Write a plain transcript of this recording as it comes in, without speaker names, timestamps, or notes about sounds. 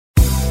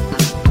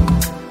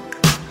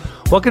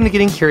Welcome to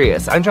Getting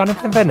Curious. I'm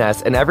Jonathan Van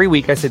Ness, and every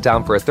week I sit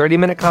down for a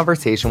 30-minute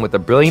conversation with a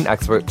brilliant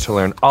expert to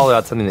learn all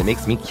about something that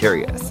makes me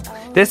curious.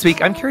 This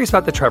week, I'm curious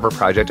about the Trevor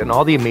Project and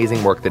all the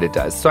amazing work that it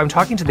does. So I'm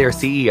talking to their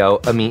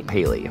CEO, Amit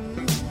Paley.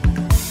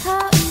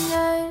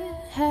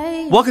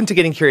 Welcome to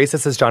Getting Curious.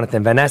 This is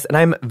Jonathan Van Ness, and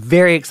I'm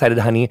very excited,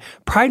 honey.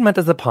 Pride Month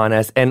is upon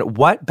us, and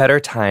what better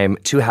time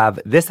to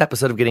have this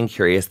episode of Getting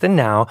Curious than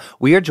now?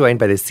 We are joined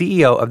by the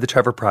CEO of the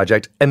Trevor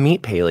Project,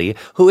 Amit Paley,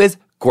 who is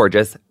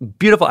gorgeous,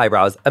 beautiful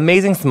eyebrows,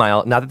 amazing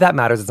smile. Not that that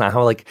matters. It's not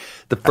how, like,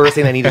 the first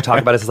thing I need to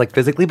talk about is, like,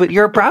 physically, but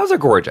your brows are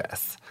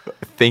gorgeous.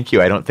 Thank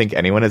you. I don't think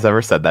anyone has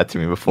ever said that to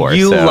me before.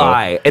 You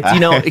lie. It's, you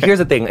know, here's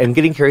the thing. In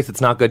Getting Curious,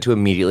 it's not good to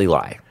immediately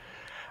lie.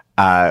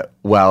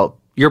 Well,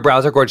 your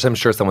brows are gorgeous. I'm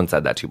sure someone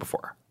said that to you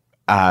before.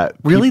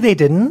 Really? They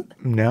didn't?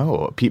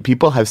 No.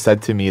 People have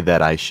said to me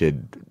that I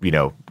should,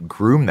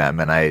 groom them,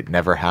 and I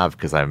never have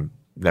because I'm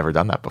never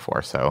done that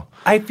before. So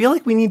I feel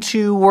like we need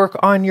to work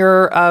on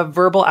your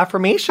verbal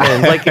affirmation.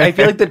 Like, I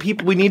feel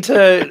like we need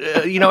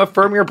to,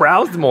 affirm your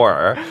brows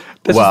more.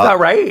 That's just not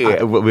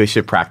right. We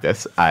should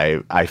practice.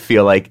 I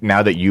feel like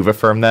now that you've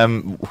affirmed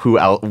them,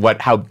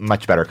 how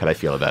much better could I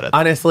feel about it?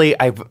 Honestly,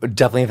 I've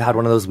definitely had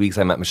one of those weeks.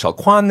 I met Michelle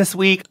Kwan this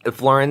week.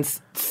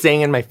 Florence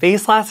sang in my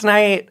face last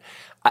night.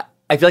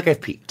 I feel like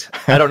I've peaked.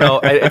 I don't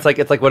know. It's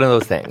like one of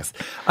those things.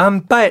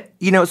 But,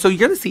 so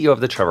you're the CEO of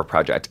the Trevor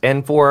Project.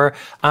 And for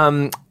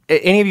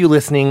any of you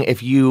listening,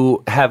 if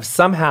you have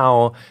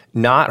somehow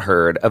not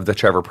heard of the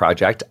Trevor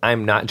Project,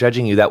 I'm not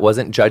judging you. That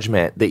wasn't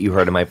judgment that you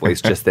heard in my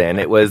voice just then.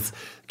 It was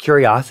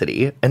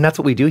curiosity. And that's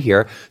what we do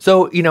here.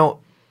 So,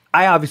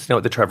 I obviously know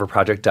what the Trevor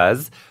Project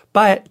does,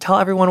 but tell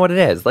everyone what it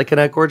is, like in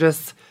a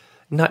gorgeous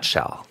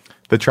nutshell.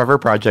 The Trevor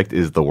Project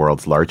is the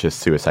world's largest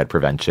suicide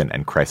prevention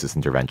and crisis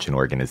intervention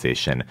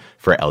organization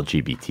for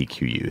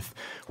LGBTQ youth.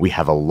 We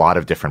have a lot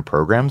of different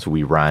programs.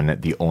 We run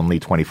the only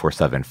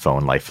 24/7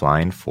 phone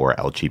lifeline for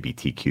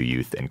LGBTQ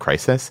youth in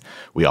crisis.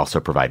 We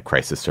also provide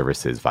crisis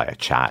services via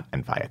chat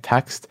and via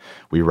text.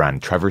 We run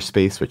Trevor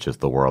Space, which is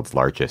the world's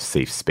largest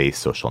safe space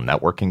social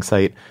networking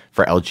site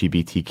for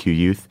LGBTQ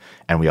youth.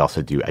 And we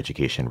also do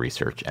education,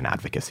 research, and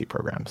advocacy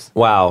programs.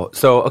 Wow.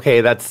 So,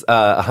 okay, that's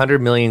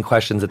 100 million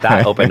questions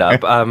that opened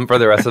up for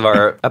the rest of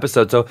our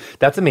episode. So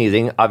that's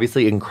amazing.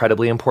 Obviously,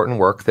 incredibly important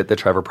work that the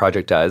Trevor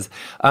Project does.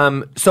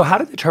 So how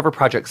did the Trevor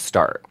Project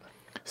start?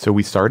 So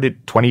we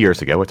started 20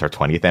 years ago. It's our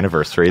 20th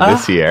anniversary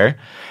this year.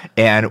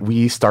 And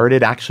we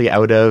started actually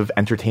out of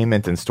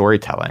entertainment and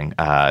storytelling.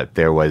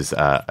 There was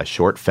a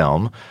short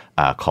film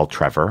called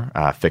Trevor,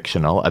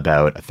 fictional,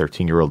 about a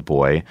 13-year-old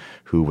boy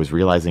who was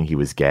realizing he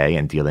was gay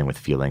and dealing with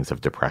feelings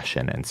of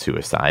depression and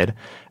suicide.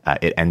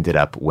 It ended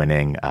up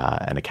winning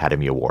an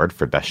Academy Award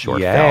for Best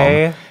Short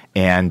Film.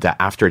 And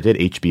after it did,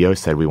 HBO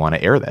said, we want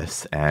to air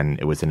this. And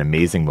it was an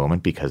amazing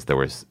moment because there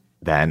was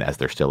then, as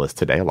there still is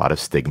today, a lot of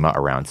stigma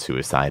around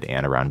suicide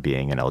and around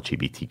being an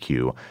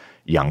LGBTQ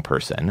young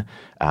person.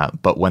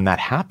 But when that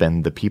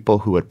happened, the people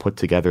who had put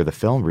together the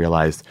film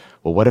realized,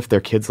 well, what if they're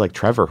kids like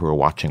Trevor who are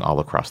watching all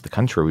across the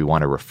country? We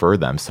want to refer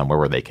them somewhere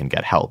where they can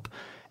get help.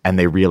 And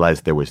they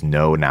realized there was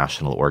no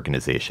national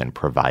organization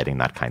providing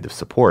that kind of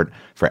support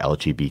for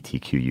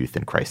LGBTQ youth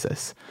in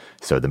crisis.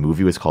 So the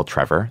movie was called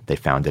Trevor. They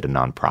founded a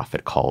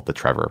nonprofit called the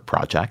Trevor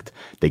Project.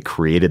 They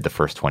created the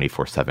first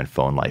 24/7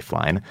 phone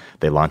lifeline.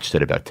 They launched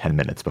it about 10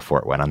 minutes before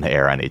it went on the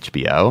air on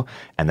HBO.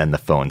 And then the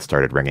phone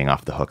started ringing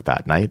off the hook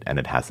that night, and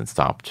it hasn't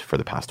stopped for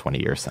the past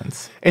 20 years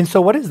since. And so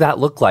what does that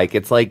look like?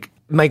 It's like,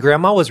 my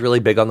grandma was really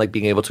big on, like,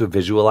 being able to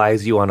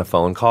visualize you on a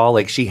phone call.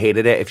 Like, she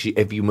hated it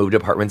if you moved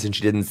apartments and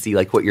she didn't see,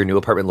 like, what your new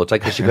apartment looked like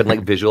because she couldn't,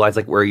 like, visualize,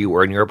 like, where you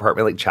were in your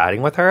apartment, like,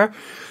 chatting with her.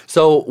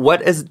 So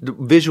what is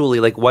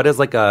visually, like, what does,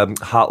 like, a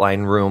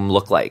hotline room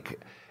look like?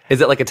 Is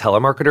it like a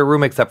telemarketer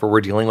room, except for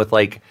we're dealing with,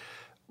 like,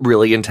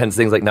 really intense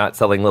things, like not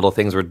selling little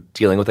things? We're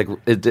dealing with, like,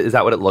 is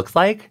that what it looks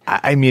like?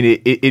 I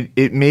mean,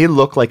 it may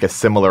look like a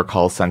similar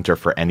call center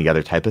for any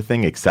other type of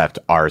thing, except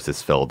ours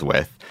is filled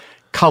with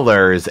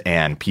colors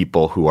and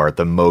people who are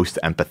the most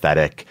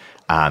empathetic,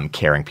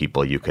 caring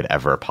people you could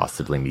ever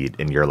possibly meet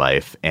in your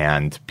life.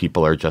 And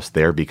people are just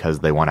there because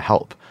they want to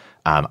help.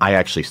 I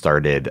actually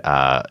started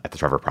at the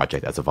Trevor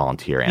Project as a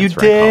volunteer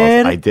answering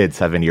calls. I did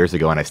 7 years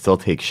ago, and I still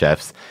take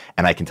shifts.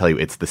 And I can tell you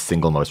it's the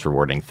single most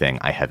rewarding thing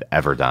I have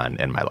ever done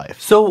in my life.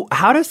 So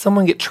how does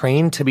someone get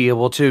trained to be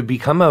able to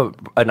become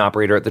an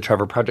operator at the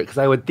Trevor Project? Because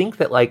I would think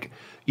that, like,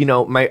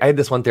 I had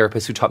this one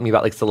therapist who taught me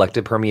about, like,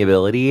 selective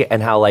permeability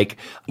and how, like,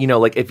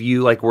 like, if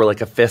you, like, were,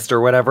 like, a fist or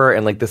whatever,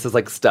 and, like, this is,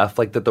 like, stuff,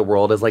 like, that the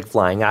world is, like,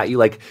 flying at you,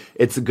 like,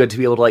 it's good to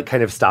be able to, like,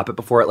 kind of stop it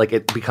before it, like,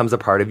 it becomes a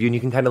part of you, and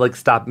you can kind of, like,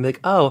 stop and be like,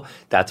 oh,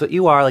 that's what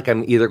you are. Like,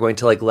 I'm either going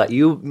to, like, let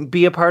you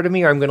be a part of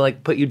me, or I'm going to,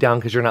 like, put you down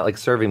because you're not, like,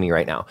 serving me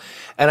right now.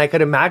 And I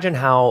could imagine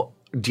how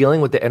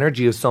dealing with the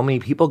energy of so many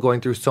people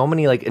going through so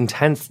many, like,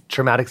 intense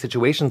traumatic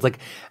situations, like,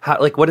 how,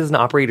 like, what does an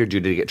operator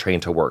do to get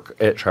trained to work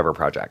at Trevor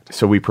Project?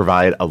 So we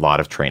provide a lot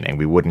of training.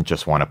 We wouldn't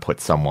just want to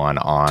put someone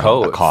on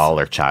a call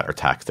or chat or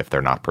text if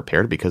they're not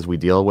prepared, because we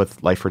deal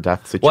with life or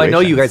death situations. Well, I know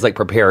you guys, like,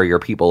 prepare your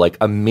people, like,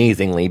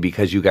 amazingly,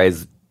 because you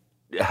guys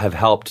have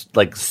helped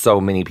like so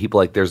many people.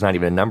 Like there's not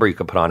even a number you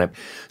could put on it.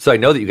 So I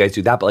know that you guys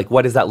do that, but like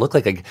what does that look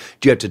like? Like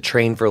do you have to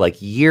train for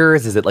like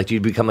years? Is it like do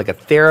you become like a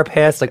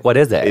therapist? Like what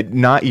is it?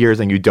 Not years,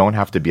 and you don't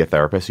have to be a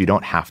therapist. You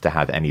don't have to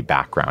have any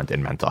background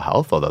in mental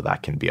health, although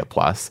that can be a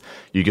plus.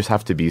 You just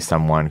have to be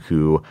someone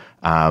who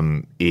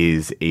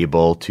is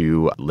able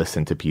to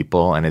listen to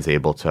people and is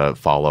able to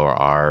follow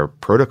our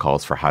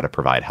protocols for how to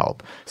provide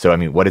help. So, I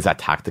mean, what does that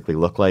tactically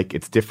look like?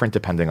 It's different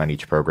depending on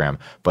each program,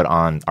 but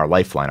on our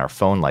Lifeline, our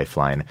phone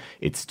Lifeline,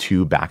 it's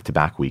 2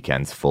 back-to-back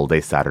weekends, full day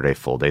Saturday,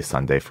 full day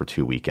Sunday for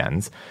 2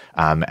 weekends.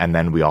 And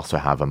then we also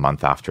have a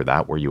month after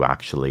that where you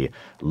actually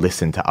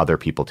listen to other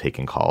people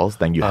taking calls.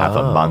 Then you have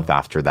a month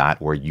after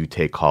that where you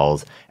take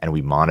calls and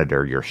we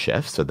monitor your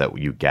shifts so that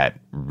you get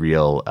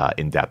real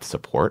in-depth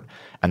support.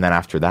 And then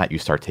after that, you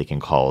start taking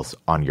calls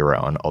on your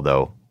own,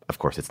 although, of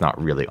course, it's not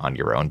really on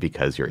your own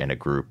because you're in a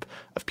group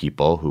of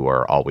people who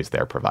are always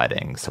there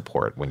providing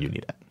support when you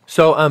need it.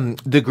 So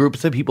the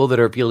groups of people that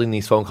are fielding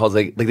these phone calls,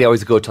 like they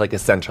always go to like a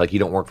center, like you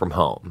don't work from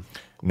home.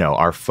 No,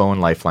 our phone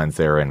lifelines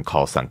there in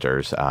call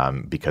centers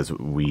because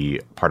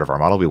part of our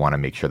model, we want to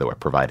make sure that we're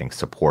providing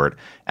support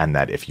and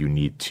that if you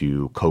need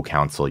to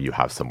co-counsel, you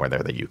have somewhere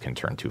there that you can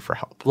turn to for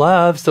help.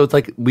 Love. So it's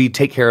like we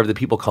take care of the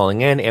people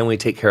calling in and we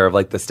take care of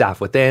like the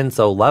staff within.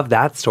 So love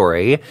that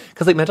story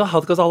because like mental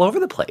health goes all over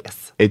the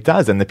place. It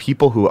does. And the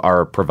people who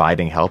are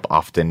providing help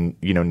often,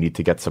 need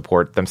to get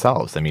support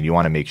themselves. I mean, you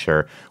want to make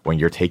sure when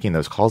you're taking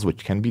those calls,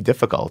 which can be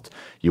difficult,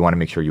 you want to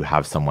make sure you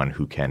have someone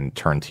who can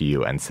turn to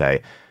you and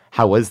say,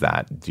 how was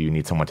that? Do you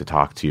need someone to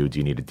talk to? Do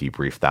you need to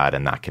debrief that?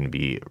 And that can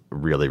be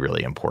really,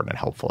 really important and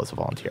helpful as a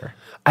volunteer.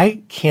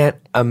 I can't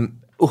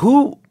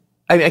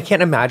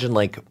imagine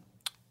like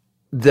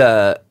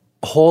the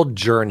whole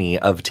journey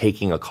of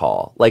taking a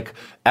call, like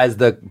as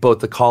both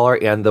the caller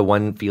and the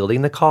one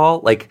fielding the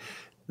call, like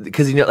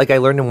because like I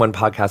learned in one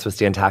podcast with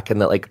Stan Tatkin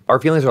that like our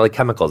feelings are like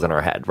chemicals in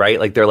our head, right?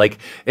 Like they're like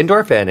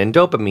endorphin and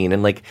dopamine,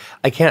 and like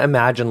I can't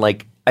imagine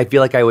like I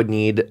feel like I would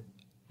need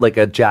like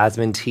a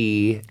jasmine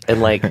tea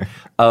and like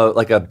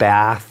a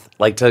bath,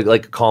 like to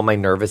like calm my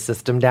nervous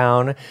system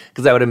down.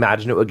 Because I would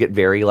imagine it would get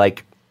very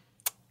like,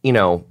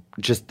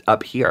 just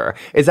up here.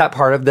 Is that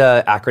part of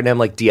the acronym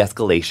like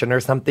de-escalation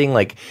or something?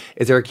 Like,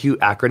 is there a cute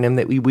acronym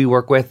that we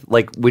work with?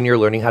 Like when you're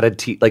learning how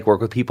to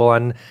work with people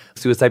on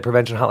suicide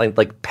prevention hotline,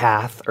 like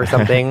PATH or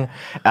something?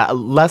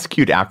 Less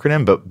cute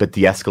acronym, but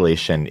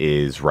de-escalation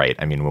is right.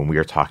 I mean, when we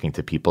are talking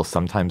to people,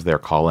 sometimes they're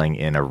calling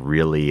in a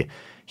really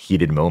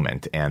heated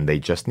moment and they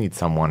just need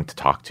someone to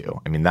talk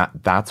to. I mean,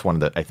 that's one of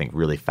the, I think,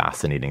 really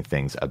fascinating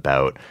things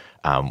about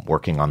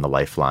working on the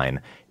Lifeline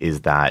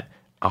is that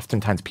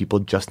oftentimes people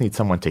just need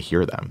someone to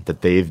hear them,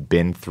 that they've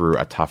been through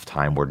a tough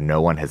time where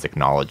no one has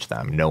acknowledged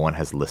them, no one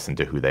has listened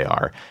to who they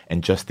are.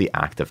 And just the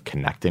act of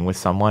connecting with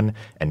someone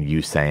and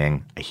you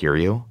saying, I hear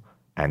you,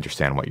 I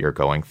understand what you're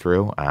going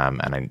through,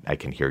 and I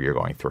can hear you're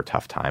going through a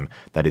tough time,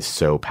 that is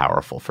so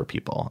powerful for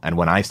people. And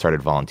when I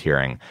started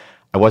volunteering,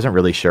 I wasn't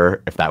really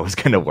sure if that was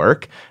going to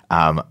work,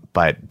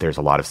 but there's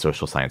a lot of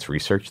social science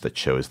research that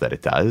shows that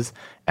it does.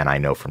 And I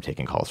know from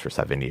taking calls for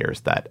 7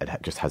 years that it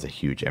just has a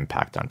huge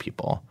impact on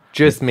people.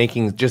 Just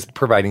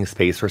providing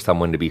space for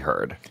someone to be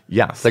heard.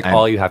 Yes. It's like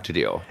all you have to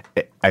do.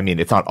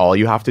 It's not all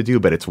you have to do,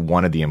 but it's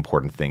one of the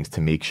important things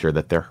to make sure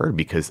that they're heard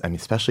because,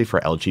 especially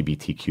for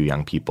LGBTQ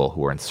young people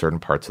who are in certain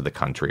parts of the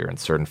country or in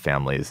certain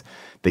families,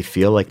 they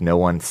feel like no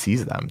one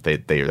sees them.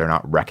 They're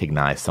not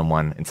recognized.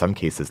 Someone, in some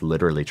cases,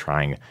 literally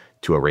trying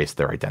to erase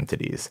their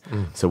identities.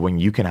 So when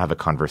you can have a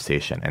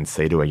conversation and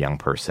say to a young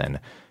person,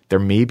 there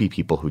may be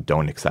people who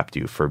don't accept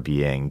you for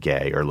being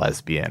gay or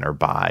lesbian or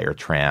bi or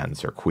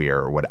trans or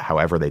queer or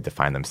however they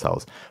define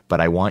themselves.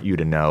 But I want you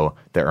to know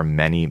there are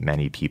many,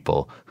 many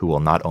people who will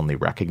not only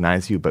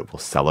recognize you, but will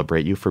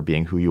celebrate you for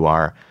being who you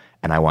are.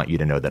 And I want you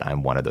to know that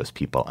I'm one of those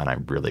people and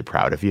I'm really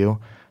proud of you.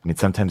 I mean,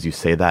 sometimes you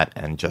say that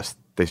and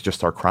they just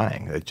start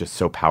crying. It's just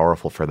so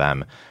powerful for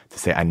them to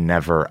say, I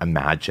never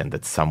imagined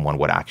that someone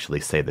would actually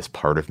say this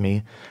part of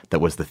me that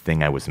was the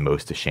thing I was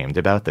most ashamed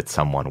about, that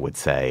someone would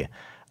say,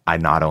 I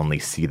not only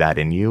see that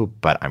in you,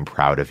 but I'm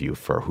proud of you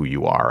for who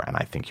you are, and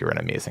I think you're an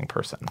amazing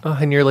person. Oh,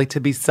 and you're like to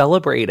be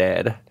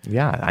celebrated.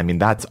 Yeah, I mean,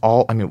 that's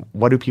all. I mean,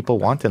 what do people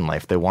want in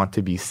life? They want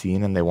to be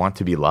seen, and they want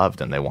to be loved,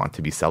 and they want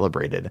to be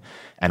celebrated.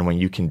 And when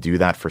you can do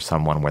that for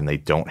someone when they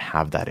don't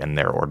have that in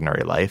their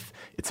ordinary life,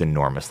 it's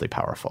enormously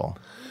powerful.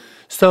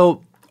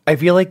 So I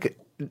feel like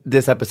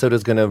this episode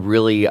is going to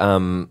really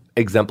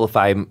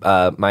exemplify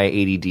my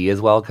ADD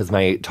as well, because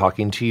my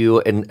talking to you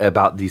and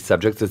about these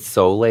subjects is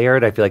so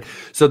layered. I feel like,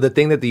 so the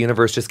thing that the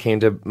universe just came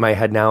to my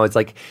head now is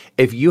like,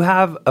 if you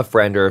have a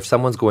friend or if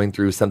someone's going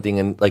through something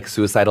in like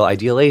suicidal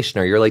ideation,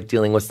 or you're like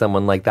dealing with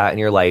someone like that in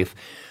your life,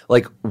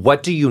 like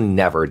what do you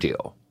never do?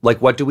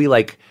 Like what do we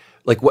like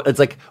what it's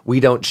like we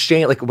don't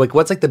shame, like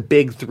what's like the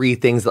big three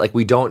things that like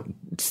we don't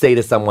say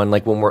to someone,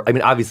 like when we're, I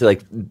mean obviously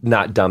like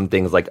not dumb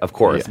things, like of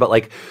course, but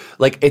like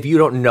if you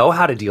don't know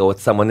how to deal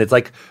with someone, it's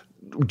like,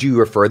 do you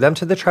refer them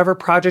to the Trevor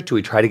Project? Do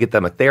we try to get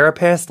them a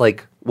therapist?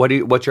 Like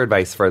What's your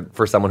advice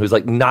for someone who's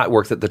like not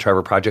works at the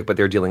Trevor Project, but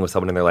they're dealing with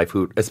someone in their life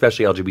who,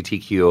 especially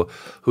LGBTQ,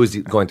 who's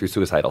going through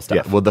suicidal stuff?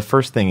 Yeah, well, the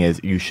first thing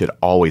is you should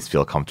always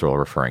feel comfortable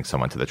referring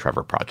someone to the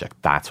Trevor Project.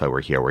 That's why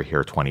we're here. We're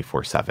here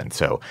 24/7.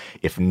 So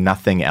if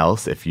nothing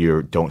else, if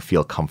you don't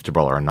feel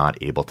comfortable or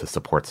not able to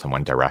support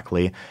someone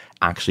directly,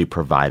 actually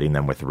providing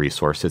them with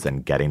resources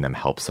and getting them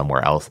help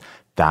somewhere else,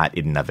 that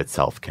in and of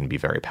itself can be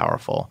very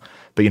powerful.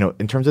 But,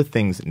 in terms of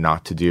things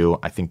not to do,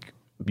 I think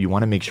you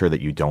want to make sure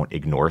that you don't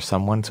ignore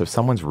someone. So if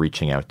someone's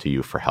reaching out to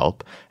you for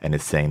help and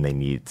is saying they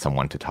need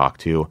someone to talk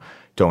to,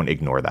 don't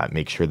ignore that.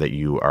 Make sure that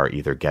you are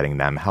either getting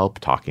them help,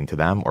 talking to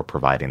them, or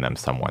providing them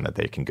someone that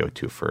they can go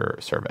to for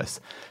service.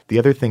 The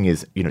other thing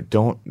is,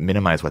 don't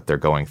minimize what they're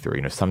going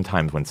through.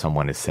 Sometimes when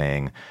someone is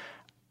saying,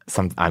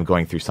 I'm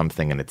going through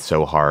something and it's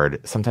so hard,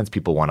 sometimes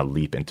people want to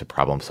leap into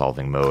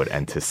problem-solving mode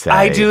and to say...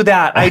 I do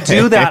that. I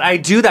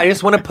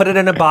just want to put it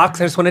in a box.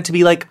 I just want it to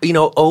be like,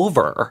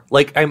 over.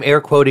 Like I'm air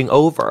quoting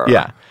over.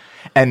 Yeah.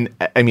 And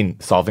I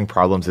mean, solving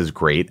problems is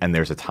great and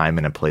there's a time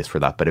and a place for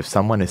that. But if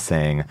someone is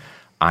saying,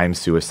 I'm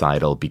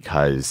suicidal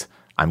because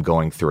I'm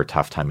going through a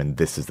tough time and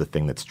this is the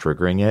thing that's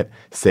triggering it,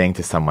 saying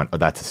to someone, oh,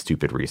 that's a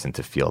stupid reason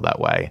to feel that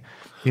way.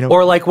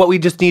 Or like what we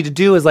just need to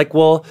do is like,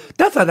 well,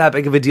 that's not that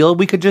big of a deal.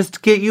 We could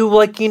just get you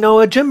like,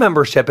 a gym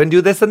membership and do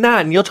this and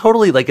that. And you'll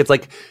totally it's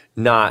like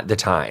not the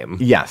time.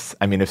 Yes.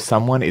 I mean, if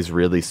someone is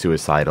really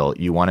suicidal,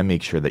 you want to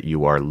make sure that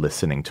you are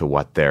listening to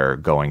what they're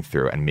going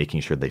through and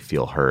making sure they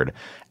feel heard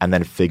and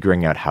then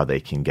figuring out how they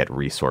can get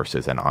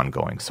resources and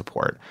ongoing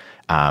support.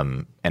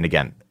 And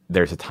again,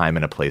 there's a time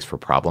and a place for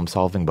problem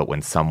solving, but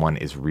when someone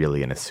is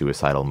really in a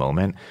suicidal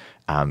moment,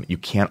 you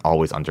can't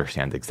always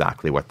understand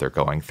exactly what they're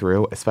going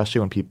through, especially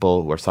when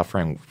people who are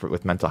suffering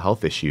with mental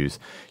health issues.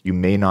 You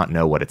may not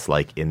know what it's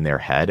like in their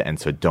head, and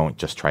so don't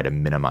just try to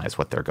minimize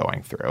what they're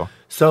going through.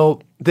 So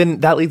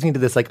then that leads me to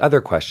this other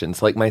question.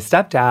 So my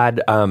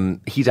stepdad,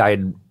 he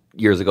died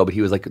years ago, but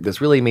he was like this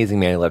really amazing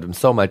man. I loved him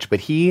so much, but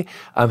he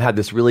had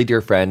this really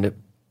dear friend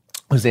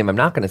whose name I'm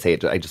not going to say.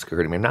 I just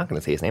heard him. I'm not going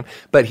to say his name.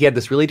 But he had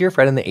this really dear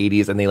friend in the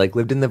 80s, and they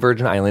lived in the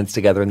Virgin Islands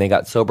together, and they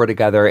got sober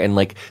together, and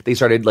they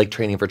started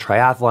training for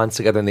triathlons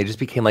together, and they just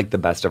became the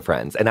best of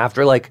friends. And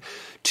after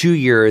 2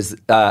 years,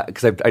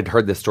 because I'd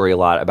heard this story a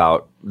lot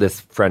about this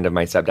friend of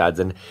my stepdad's,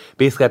 and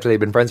basically after they'd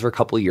been friends for a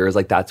couple of years,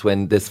 that's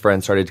when this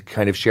friend started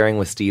kind of sharing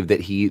with Steve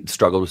that he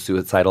struggled with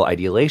suicidal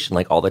ideation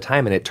all the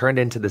time, and it turned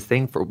into this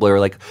thing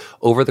where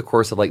over the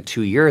course of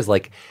 2 years,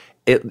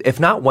 if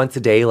not once a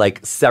day,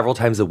 several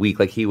times a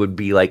week, he would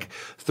be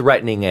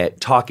threatening it,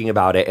 talking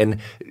about it. And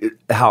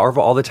however,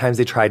 all the times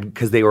they tried,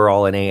 because they were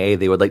all in AA,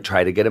 they would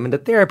try to get him into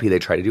therapy. They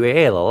tried to do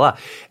AA, la, la, la.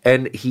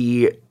 And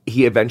he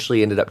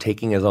eventually ended up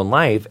taking his own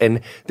life. And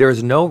there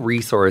was no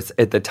resource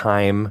at the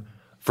time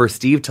for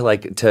Steve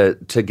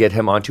to get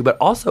him onto. But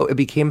also it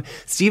became,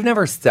 Steve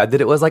never said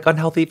that it was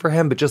unhealthy for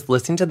him, but just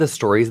listening to the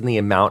stories and the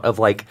amount of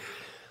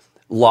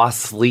lost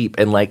sleep,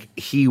 and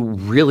he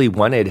really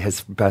wanted his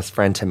best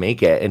friend to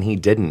make it, and he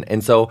didn't.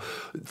 And so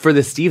for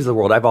the Steves of the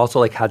world, I've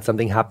also had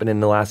something happen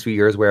in the last few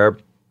years where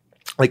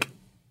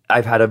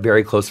I've had a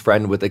very close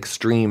friend with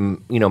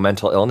extreme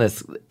mental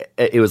illness.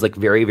 It was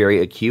very, very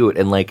acute,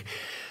 and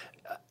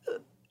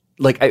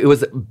it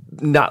was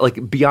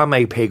not beyond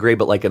my pay grade,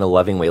 but in a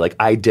loving way.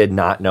 I did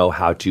not know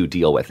how to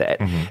deal with it.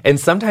 Mm-hmm. And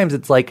sometimes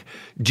it's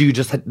do you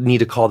just need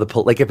to call the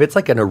police? If it's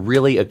in a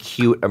really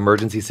acute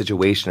emergency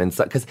situation, and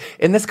because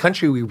in this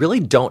country we really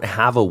don't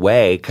have a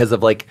way, because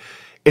of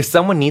if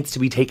someone needs to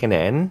be taken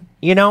in,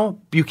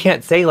 you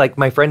can't say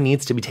my friend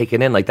needs to be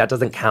taken in. That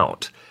doesn't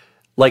count.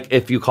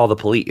 If you call the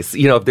police,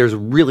 if there's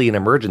really an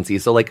emergency.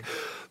 So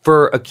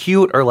for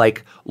acute or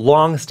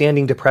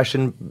long-standing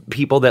depression,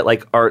 people that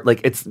are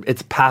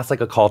it's past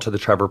a call to the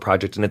Trevor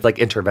Project, and it's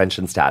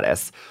intervention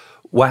status.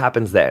 What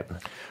happens then?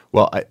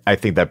 Well, I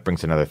think that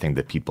brings another thing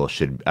that people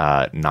should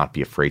not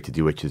be afraid to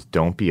do, which is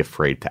don't be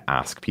afraid to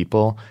ask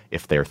people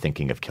if they're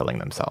thinking of killing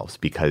themselves,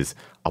 because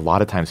a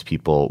lot of times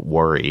people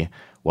worry,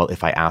 well,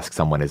 if I ask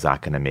someone, is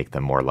that going to make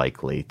them more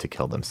likely to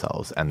kill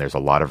themselves? And there's a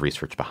lot of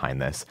research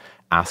behind this.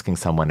 Asking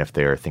someone if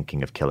they're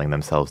thinking of killing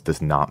themselves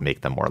does not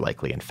make them more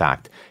likely. In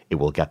fact, it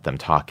will get them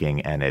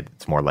talking, and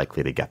it's more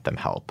likely to get them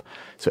help.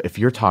 So if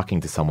you're talking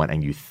to someone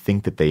and you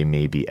think that they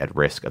may be at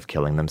risk of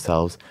killing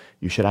themselves,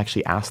 you should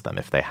actually ask them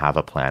if they have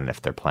a plan,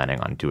 if they're planning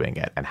on doing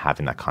it, and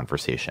having that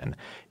conversation.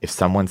 If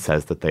someone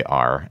says that they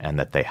are and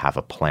that they have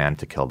a plan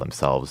to kill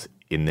themselves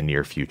in the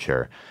near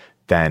future,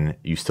 then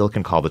you still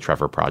can call the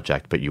Trevor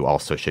Project, but you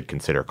also should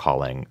consider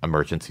calling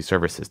emergency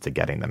services to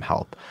getting them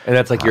help. And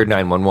that's your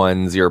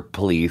 911s, your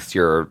police,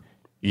 your...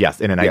 Yes,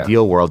 in an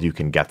ideal world, you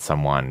can get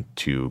someone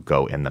to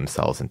go in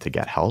themselves and to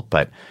get help.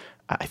 But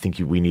I think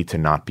we need to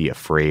not be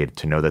afraid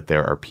to know that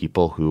there are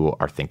people who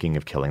are thinking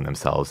of killing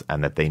themselves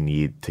and that they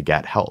need to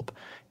get help.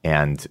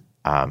 And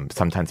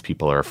sometimes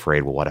people are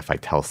afraid, well, what if I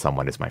tell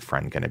someone, is my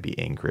friend going to be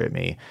angry at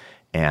me?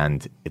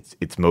 And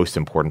it's most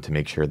important to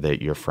make sure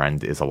that your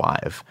friend is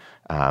alive.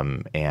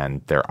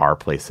 And there are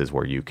places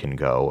where you can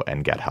go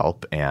and get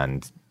help,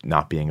 and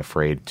not being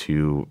afraid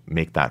to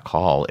make that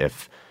call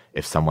if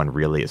if someone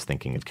really is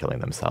thinking of killing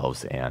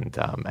themselves and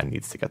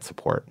needs to get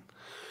support.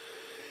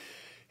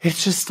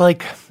 It's just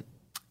like,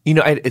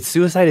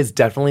 suicide is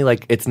definitely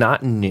like, it's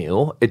not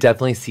new. It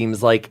definitely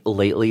seems like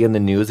lately in the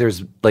news,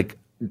 there's like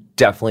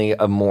definitely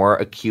a more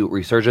acute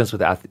resurgence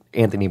with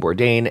Anthony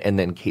Bourdain and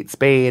then Kate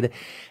Spade.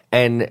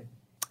 And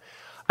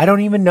I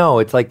don't even know.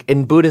 It's like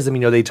in Buddhism,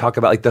 they talk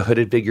about like the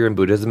hooded figure in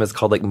Buddhism is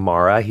called like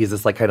Mara. He's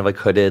this like kind of like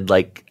hooded,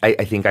 like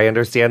I think I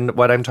understand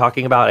what I'm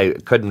talking about. I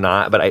could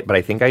not, but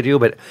I think I do.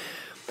 But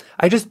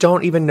I just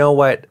don't even know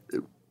where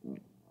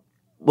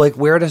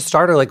to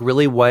start or like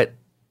really what.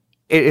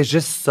 It is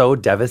just so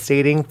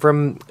devastating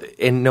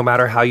no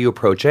matter how you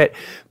approach it.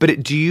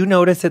 But do you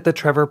notice at the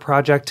Trevor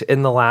Project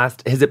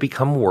has it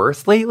become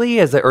worse lately?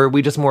 Or are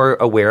we just more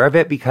aware of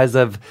it because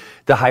of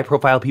the high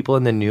profile people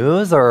in the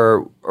news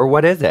or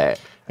what is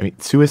it? I mean,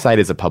 suicide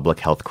is a public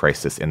health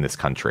crisis in this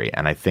country.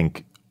 And I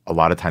think a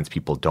lot of times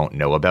people don't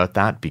know about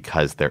that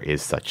because there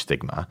is such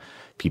stigma.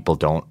 People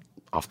don't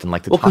often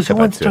like to talk about suicide. Who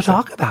wants to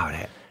talk about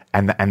it?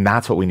 And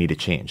that's what we need to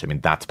change. I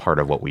mean, that's part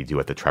of what we do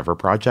at the Trevor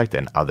Project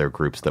and other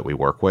groups that we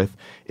work with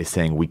is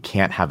saying we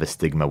can't have a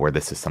stigma where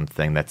this is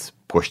something that's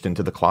pushed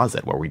into the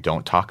closet, where we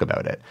don't talk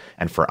about it.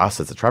 And for us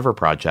as the Trevor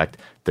Project,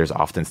 there's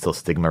often still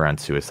stigma around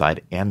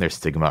suicide and there's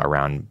stigma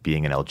around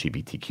being an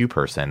LGBTQ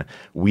person.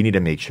 We need to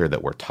make sure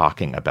that we're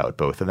talking about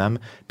both of them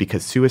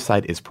because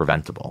suicide is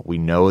preventable. We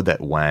know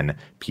that when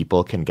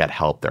people can get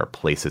help, there are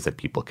places that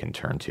people can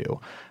turn to.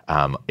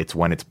 It's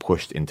when it's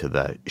pushed into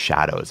the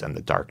shadows and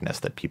the darkness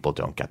that people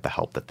don't get the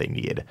help that they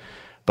need.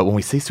 But when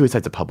we say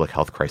suicide's a public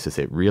health crisis,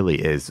 it really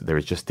is. There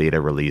was just data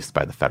released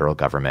by the federal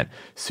government.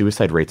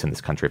 Suicide rates in this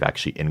country have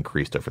actually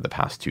increased over the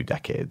past 2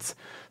 decades.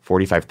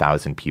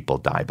 45,000 people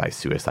die by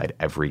suicide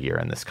every year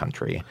in this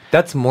country.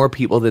 That's more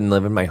people than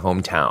live in my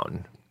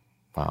hometown.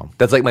 Wow.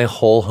 That's like my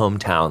whole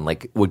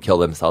hometown would kill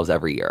themselves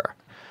every year.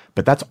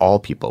 But that's all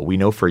people. We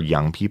know for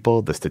young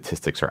people, the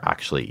statistics are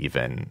actually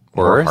even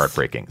more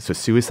heartbreaking. So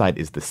suicide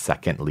is the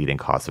second leading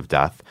cause of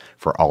death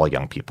for all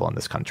young people in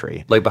this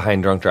country. Like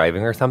behind drunk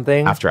driving or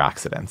something? After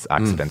accidents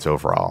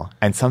overall.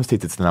 And some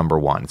states it's the number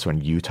one. So in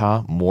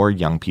Utah, more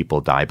young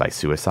people die by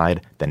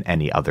suicide than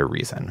any other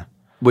reason.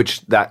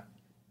 Which that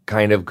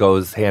kind of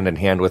goes hand in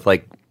hand with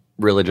like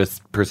religious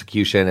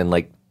persecution and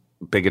like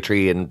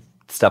bigotry and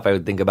stuff I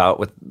would think about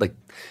with like,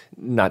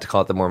 not to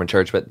call it the Mormon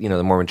church, but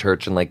the Mormon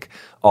church and like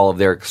all of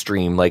their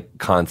extreme, like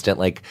constant,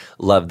 like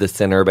love the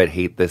sinner, but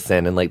hate the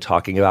sin and like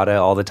talking about it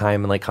all the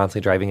time and like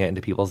constantly driving it into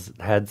people's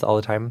heads all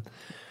the time.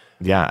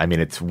 Yeah. I mean,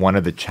 it's one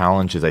of the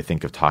challenges I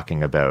think of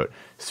talking about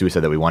suicide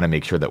that we want to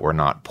make sure that we're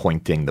not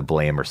pointing the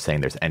blame or saying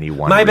there's any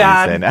one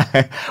reason.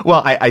 Bad.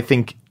 Well, I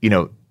think,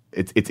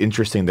 it's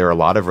interesting. There are a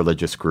lot of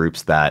religious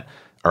groups that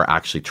are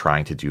actually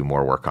trying to do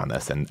more work on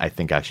this. And I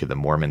think actually the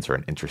Mormons are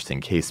an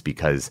interesting case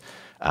because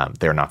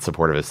they're not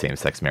supportive of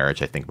same-sex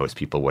marriage. I think most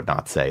people would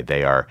not say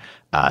they are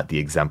the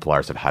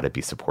exemplars of how to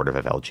be supportive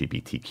of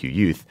LGBTQ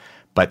youth.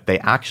 But they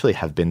actually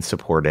have been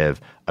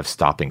supportive of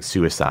stopping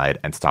suicide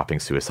and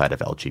stopping suicide of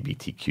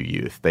LGBTQ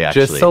youth. They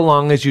actually, just so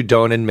long as you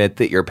don't admit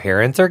that your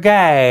parents are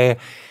gay,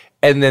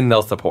 and then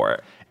they'll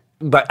support.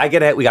 But I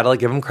get it. We got to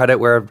like give them credit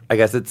where I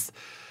guess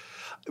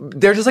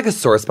they're just like a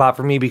sore spot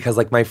for me because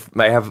like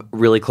I have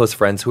really close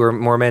friends who are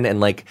Mormon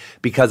and like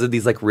because of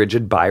these like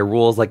rigid bi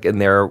rules like in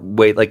their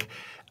way like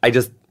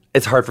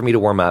it's hard for me to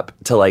warm up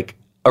to like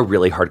a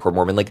really hardcore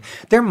Mormon. Like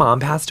their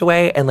mom passed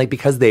away and like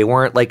because they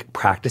weren't like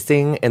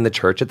practicing in the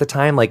church at the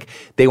time, like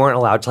they weren't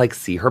allowed to like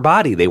see her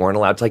body. They weren't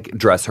allowed to like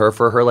dress her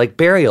for her like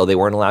burial. They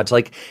weren't allowed to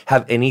like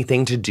have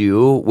anything to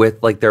do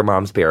with like their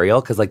mom's burial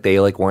because like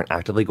they like weren't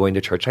actively going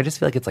to church. I just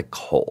feel like it's like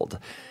cold.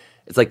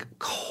 It's like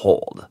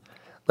cold.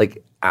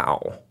 Like,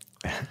 ow.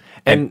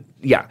 And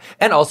yeah.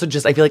 And also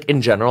just, I feel like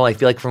in general, I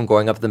feel like from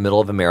growing up in the middle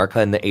of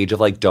America in the age of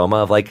like DOMA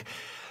of like,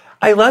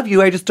 I love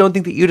you. I just don't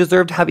think that you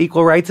deserve to have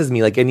equal rights as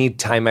me. Like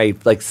anytime I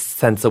like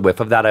sense a whiff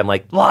of that, I'm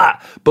like, blah.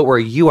 But where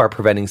you are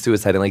preventing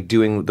suicide and like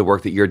doing the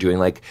work that you're doing,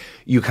 like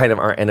you kind of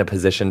aren't in a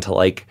position to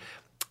like,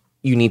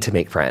 you need to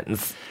make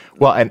friends.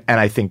 Well, and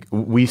I think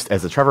we,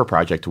 as the Trevor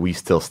Project, we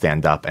still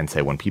stand up and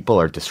say when people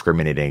are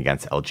discriminating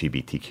against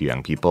LGBTQ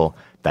young people,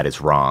 that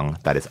is wrong,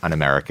 that is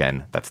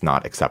un-American, that's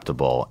not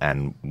acceptable.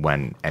 And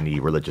when any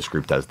religious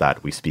group does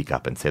that, we speak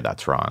up and say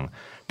that's wrong.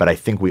 But I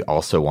think we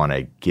also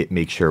want to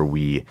make sure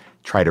we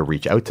try to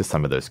reach out to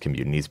some of those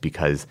communities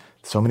because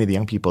so many of the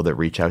young people that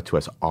reach out to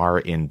us are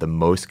in the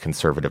most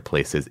conservative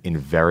places in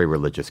very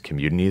religious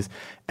communities.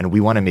 And we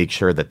want to make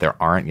sure that there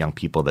aren't young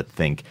people that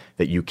think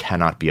that you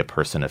cannot be a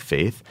person of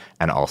faith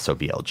and also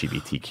be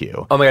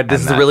LGBTQ. Oh my God,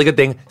 this is a really good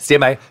thing.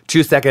 Stand by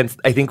 2 seconds.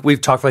 I think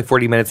we've talked for like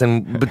 40 minutes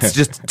but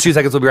just 2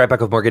 seconds. We'll be right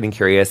back with more Getting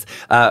Curious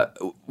right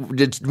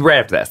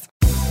after this.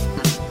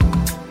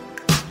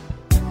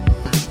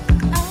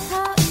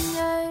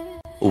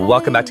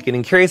 Welcome back to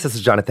Getting Curious. This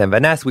is Jonathan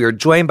Van Ness. We are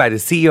joined by the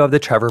CEO of the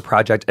Trevor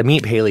Project,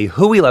 Amit Paley,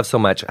 who we love so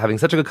much, having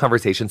such a good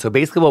conversation. So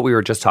basically what we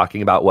were just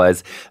talking about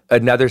was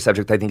another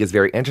subject I think is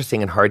very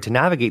interesting and hard to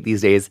navigate these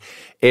days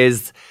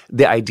is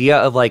the idea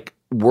of like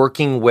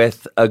working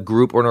with a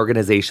group or an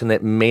organization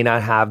that may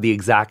not have the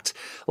exact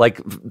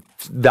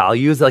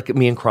values. Like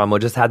me and Cromwell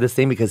just had this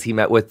thing because he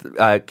met with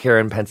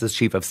Karen Pence's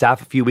chief of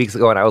staff a few weeks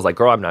ago, and I was like,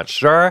 girl, I'm not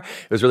sure.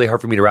 It was really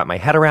hard for me to wrap my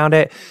head around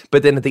it.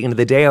 But then at the end of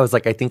the day, I was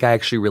like, I think I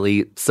actually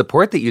really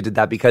support that you did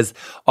that, because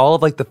all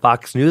of the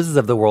Fox Newses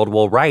of the world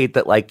will write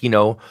that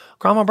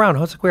Cromwell Brown,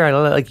 host of Queer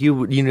Eye,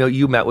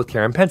 you met with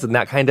Karen Pence, and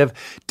that kind of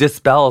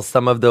dispels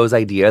some of those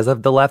ideas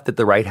of the left that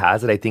the right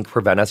has that I think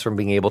prevent us from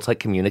being able to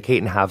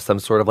communicate and have some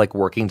sort of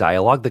working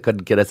dialogue that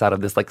could get us out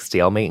of this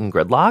stalemate and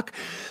gridlock.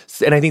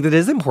 And I think that it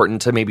is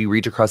important to maybe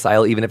reach across the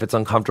aisle, even if it's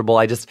uncomfortable.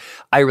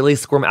 I really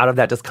squirm out of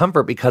that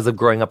discomfort because of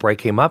growing up where I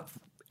came up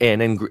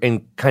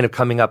and kind of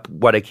coming up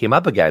what I came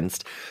up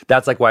against.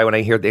 That's why when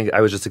I hear things,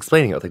 I was just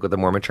explaining it with the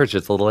Mormon church,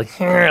 it's a little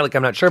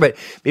I'm not sure, but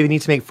maybe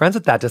need to make friends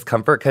with that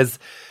discomfort, because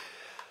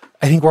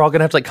I think we're all going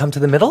to have to come to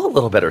the middle a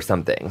little bit or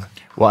something.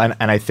 Well,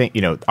 and I think,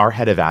 our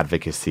head of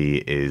advocacy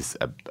is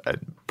a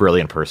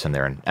brilliant person.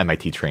 They're an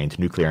MIT trained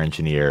nuclear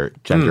engineer,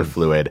 gender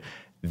fluid.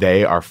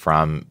 They are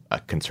from a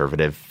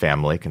conservative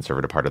family,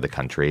 conservative part of the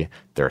country.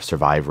 They're a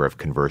survivor of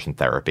conversion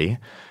therapy,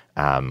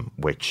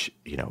 which,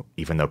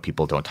 even though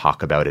people don't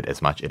talk about it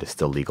as much, it is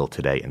still legal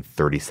today in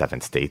 37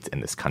 states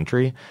in this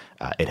country.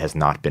 It has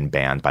not been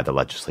banned by the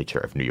legislature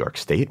of New York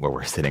State, where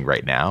we're sitting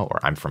right now, or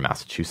I'm from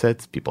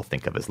Massachusetts. People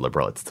think of as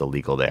liberal. It's still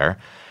legal there.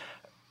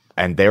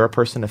 And they're a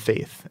person of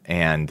faith.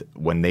 And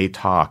when they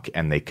talk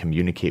and they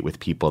communicate with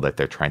people that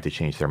they're trying to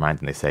change their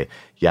minds, and they say,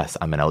 yes,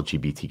 I'm an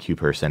LGBTQ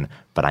person,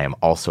 but I am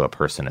also a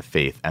person of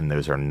faith, and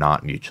those are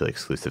not mutually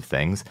exclusive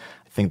things,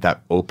 I think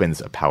that opens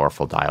a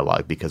powerful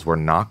dialogue, because we're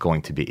not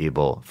going to be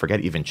able,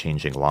 forget even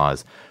changing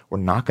laws, we're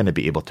not going to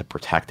be able to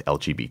protect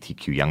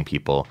LGBTQ young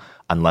people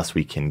unless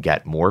we can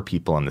get more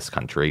people in this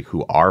country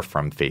who are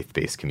from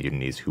faith-based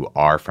communities, who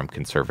are from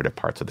conservative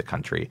parts of the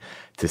country,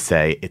 to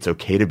say it's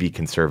okay to be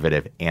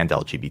conservative and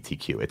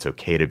LGBTQ. It's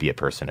okay to be a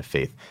person of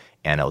faith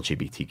and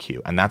LGBTQ.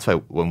 And that's why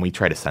when we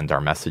try to send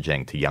our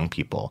messaging to young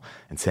people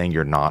and saying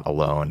you're not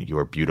alone, you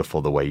are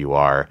beautiful the way you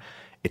are,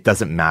 it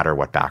doesn't matter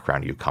what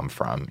background you come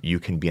from. You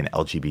can be an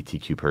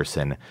LGBTQ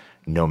person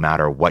no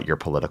matter what your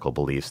political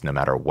beliefs, no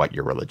matter what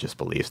your religious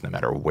beliefs, no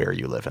matter where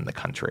you live in the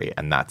country.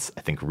 And that's,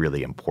 I think,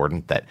 really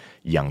important that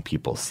young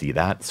people see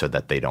that, so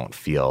that they don't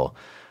feel,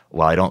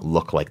 well, I don't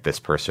look like this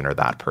person or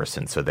that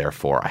person, so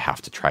therefore I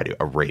have to try to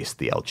erase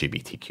the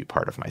LGBTQ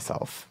part of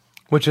myself.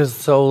 Which is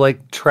so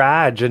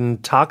tragic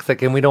and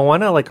toxic, and we don't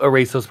want to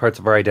erase those parts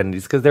of our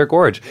identities because they're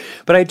gorge.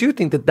 But I do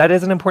think that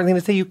is an important thing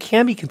to say. You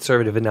can be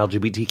conservative in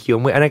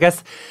LGBTQ, and I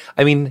guess,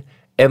 am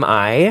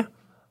I?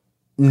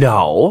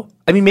 No.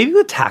 Maybe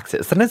with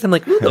taxes. Sometimes I'm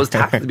ooh, those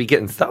taxes be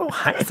getting so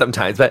high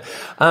sometimes.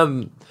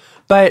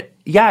 But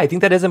yeah, I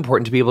think that is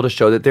important to be able to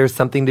show that there's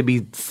something to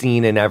be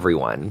seen in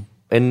everyone.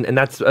 And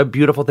that's a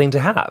beautiful thing to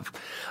have.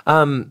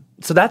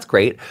 So that's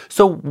great.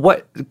 So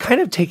what,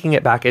 kind of taking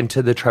it back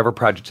into the Trevor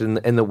Project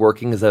and the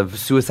workings of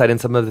suicide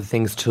and some of the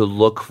things to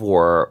look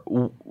for,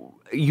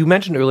 you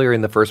mentioned earlier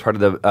in the first part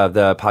of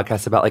the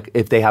podcast about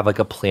if they have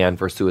a plan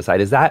for suicide.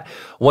 Is that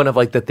one of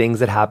the things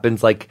that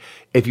happens,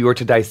 if you were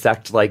to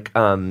dissect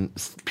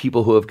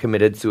people who have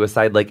committed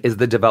suicide, is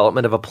the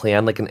development of a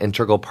plan an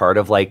integral part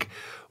of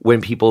when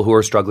people who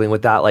are struggling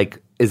with that,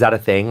 is that a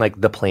thing?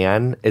 The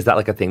plan, is that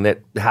a thing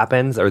that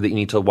happens or that you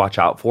need to watch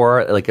out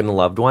for in the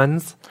loved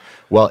ones?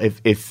 Well,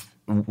 if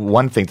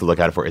one thing to look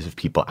out for is if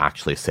people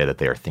actually say that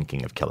they are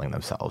thinking of killing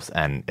themselves.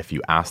 And if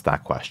you ask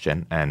that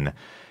question, and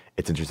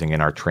it's interesting,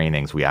 in our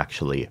trainings, we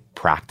actually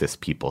practice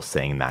people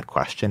saying that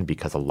question,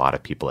 because a lot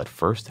of people at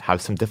first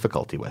have some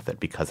difficulty with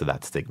it because of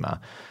that stigma.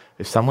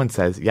 If someone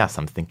says, yes,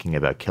 I'm thinking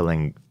about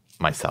killing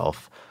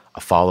myself, a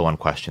follow-on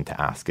question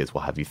to ask is,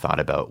 well, have you thought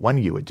about when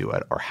you would do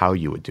it or how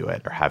you would do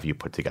it, or have you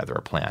put together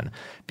a plan?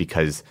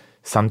 Because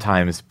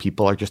sometimes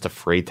people are just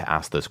afraid to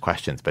ask those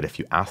questions. But if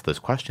you ask those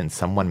questions,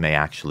 someone may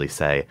actually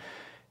say,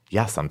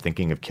 yes, I'm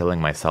thinking of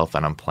killing myself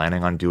and I'm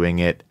planning on doing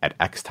it at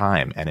X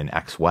time and in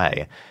X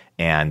way.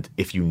 And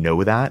if you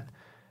know that,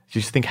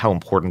 just think how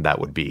important that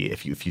would be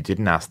if you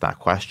didn't ask that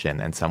question,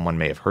 and someone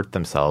may have hurt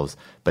themselves,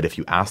 but if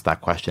you ask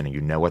that question and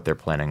you know what they're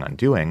planning on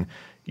doing,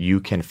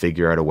 you can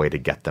figure out a way to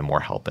get them more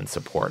help and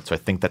support. So I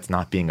think that's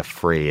not being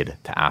afraid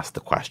to ask the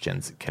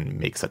questions can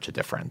make such a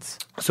difference.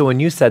 So when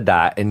you said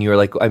that and you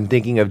were I'm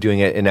thinking of doing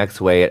it in X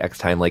way at X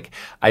time,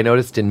 I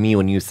noticed in me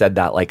when you said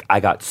that, I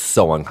got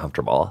so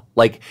uncomfortable.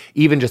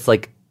 Even just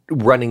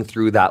running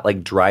through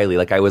that dryly,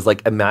 I was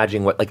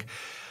imagining what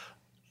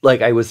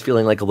I was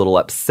feeling a little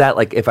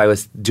upset. If I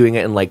was doing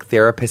it in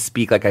therapist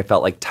speak, I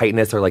felt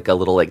tightness or a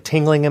little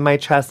tingling in my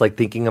chest,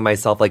 thinking of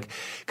myself,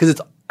 because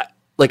it's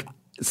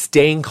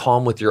staying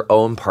calm with your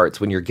own parts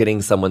when you're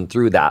getting someone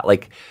through that.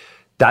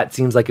 That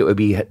seems it would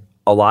be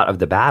a lot of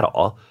the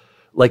battle.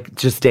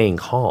 Just staying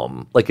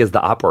calm, as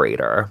the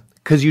operator,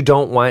 because you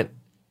don't want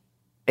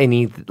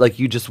any,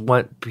 you just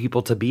want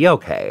people to be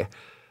okay.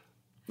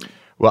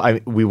 Well,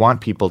 we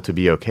want people to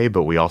be okay,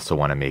 but we also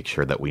want to make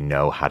sure that we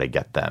know how to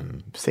get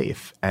them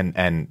safe. And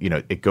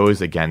it goes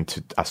again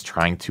to us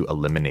trying to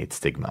eliminate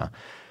stigma.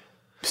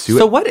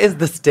 So what is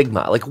the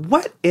stigma?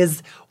 What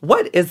is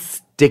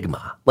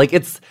stigma. Like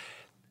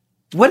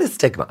what is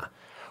stigma?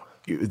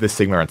 The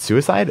stigma around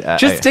suicide?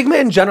 Just stigma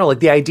in general. Like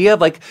the idea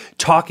of like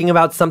talking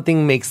about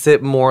something makes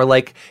it more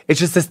like it's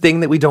just this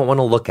thing that we don't want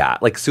to look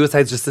at. Like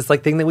suicide's just this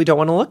like thing that we don't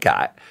want to look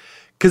at.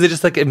 Because it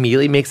just like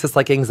immediately makes us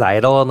like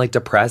anxietal and like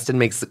depressed and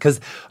because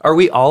are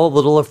we all a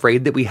little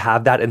afraid that we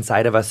have that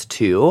inside of us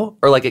too?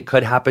 Or like it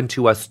could happen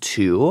to us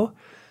too?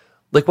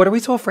 Like what are we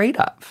so afraid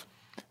of?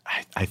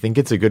 I think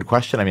it's a good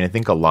question. I mean, I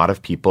think a lot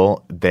of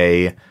people,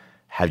 they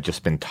have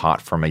just been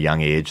taught from a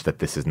young age that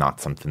this is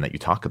not something that you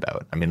talk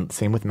about. I mean,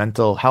 same with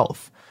mental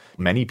health.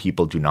 Many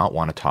people do not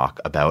want to talk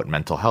about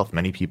mental health.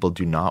 Many people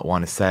do not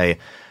want to say,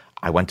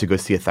 I went to go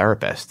see a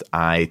therapist.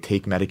 I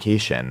take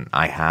medication.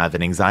 I have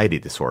an anxiety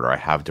disorder. I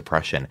have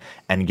depression.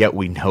 And yet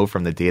we know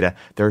from the data,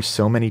 there are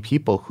so many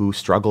people who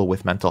struggle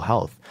with mental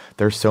health.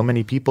 There are so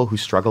many people who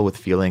struggle with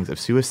feelings of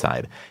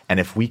suicide. And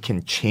if we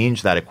can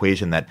change that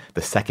equation that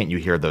the second you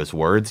hear those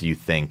words, you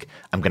think,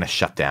 I'm going to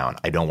shut down.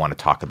 I don't want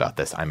to talk about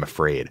this. I'm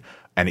afraid.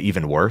 And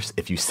even worse,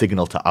 if you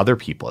signal to other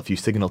people, if you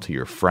signal to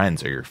your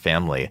friends or your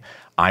family,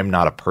 I'm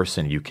not a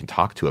person you can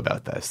talk to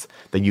about this,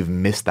 then you've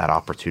missed that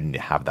opportunity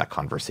to have that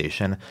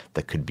conversation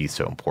that could be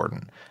so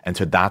important. And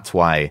so that's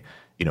why,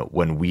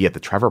 when we at the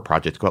Trevor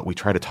Project go out, we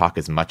try to talk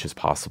as much as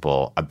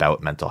possible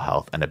about mental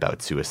health and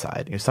about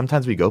suicide.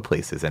 Sometimes we go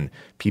places and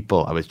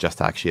I was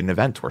just actually at an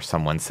event where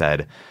someone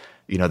said,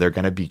 there are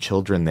going to be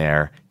children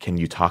there. Can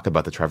you talk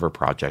about the Trevor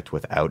Project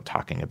without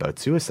talking about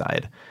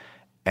suicide?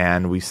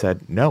 And we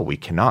said, no, we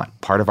cannot.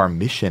 Part of our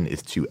mission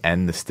is to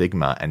end the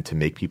stigma and to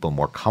make people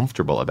more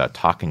comfortable about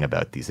talking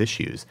about these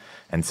issues.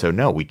 And so,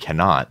 no, we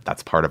cannot.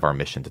 That's part of our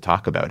mission to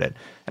talk about it.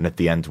 And at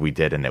the end, we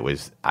did. And it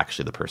was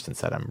actually the person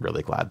said, I'm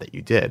really glad that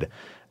you did.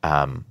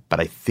 But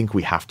I think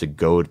we have to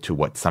go to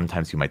what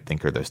sometimes you might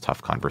think are those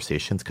tough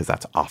conversations, because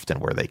that's often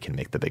where they can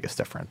make the biggest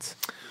difference.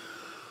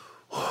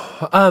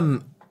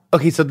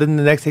 Okay, so then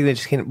the next thing that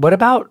just came, what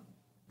about,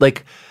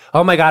 like,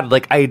 oh my God,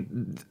 like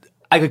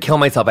I could kill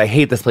myself. I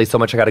hate this place so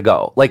much. I got to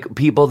go. Like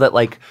people that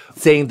like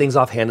saying things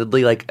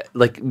offhandedly,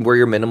 like where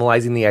you're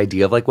minimalizing the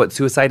idea of like what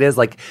suicide is.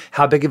 Like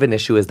how big of an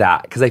issue is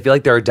that? Because I feel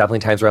like there are definitely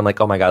times where I'm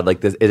like, oh my God, like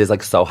this, it is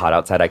like so hot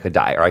outside. I could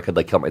die or I could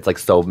like kill myself.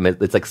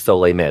 It's like so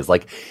Les Mis.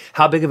 Like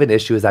how big of an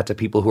issue is that to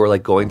people who are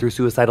like going through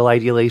suicidal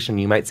ideation?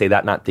 You might say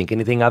that, not think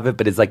anything of it,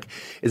 but is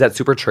that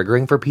super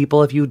triggering for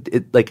people?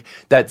 Like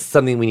that's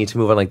something we need to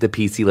move on like the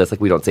PC list. Like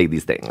we don't say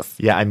these things.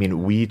 Yeah. I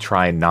mean, we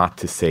try not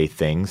to say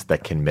things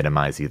that can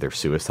minimize either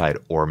suicide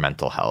or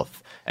mental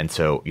health. And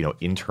so,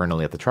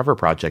 internally at the Trevor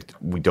Project,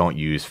 we don't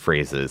use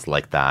phrases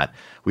like that.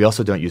 We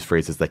also don't use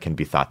phrases that can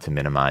be thought to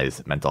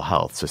minimize mental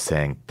health. So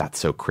saying that's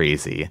so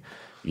crazy,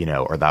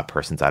 or that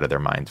person's out of their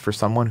mind. For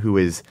someone who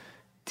is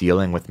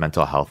dealing with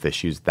mental health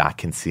issues, that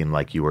can seem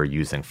like you are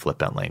using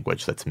flippant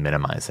language that's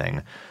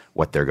minimizing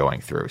what they're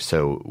going through.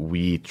 So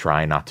we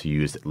try not to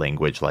use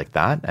language like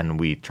that. And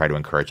we try to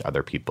encourage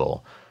other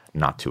people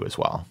not to as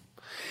well.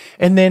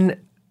 And then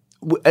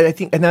I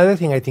think another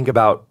thing I think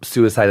about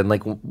suicide and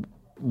like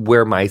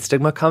where my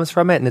stigma comes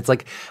from it, and it's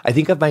like I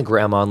think of my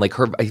grandma and like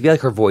I feel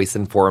like her voice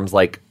informs,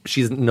 like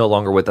she's no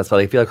longer with us,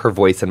 but I feel like her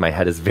voice in my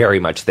head is very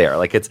much there.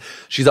 Like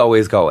she's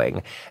always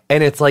going,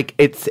 and it's like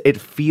it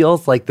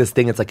feels like this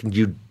thing. It's like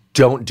you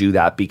don't do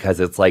that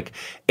because it's like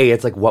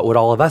it's like what would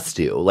all of us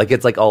do? Like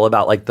it's like all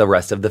about like the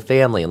rest of the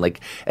family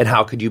and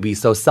how could you be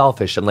so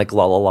selfish and like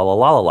la la la la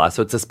la la la.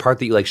 So it's this part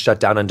that you like shut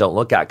down and don't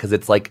look at because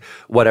it's like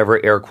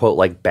whatever air quote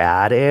like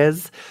bad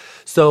is.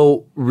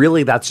 So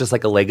really that's just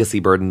like a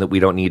legacy burden that we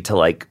don't need to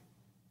like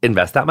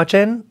invest that much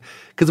in.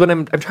 Because when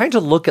I'm trying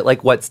to look at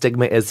like what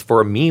stigma is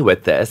for me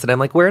with this, and I'm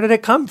like, where did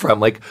it come from?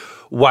 Like,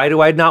 why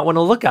do I not want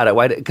to look at it?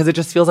 Why? Because it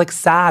just feels like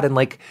sad and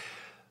like,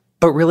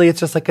 but really it's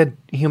just like a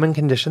human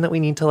condition that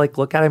we need to like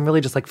look at. I'm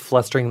really just like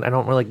flustering. I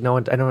don't really know.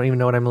 I don't even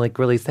know what I'm like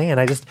really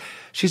saying.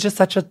 She's just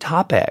such a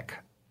topic.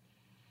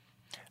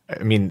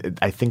 I mean,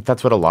 I think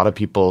that's what a lot of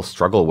people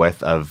struggle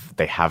with, of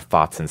they have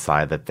thoughts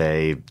inside that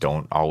they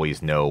don't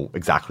always know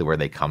exactly where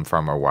they come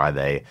from or why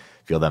they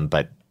feel them.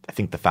 But I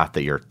think the fact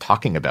that you're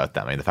talking about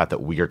them, I mean, the fact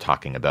that we are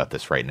talking about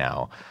this right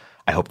now,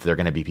 I hope that there are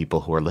going to be people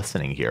who are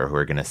listening here who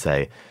are going to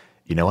say,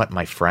 you know what,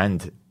 my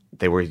friend,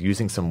 they were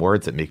using some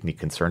words that make me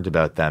concerned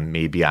about them.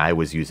 Maybe I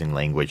was using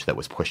language that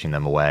was pushing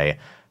them away.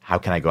 How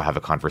can I go have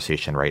a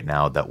conversation right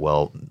now that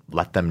will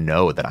let them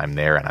know that I'm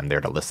there and I'm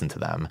there to listen to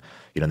them?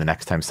 The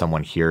next time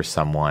someone hears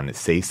someone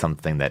say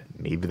something that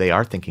maybe they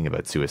are thinking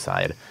about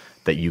suicide,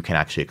 that you can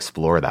actually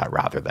explore that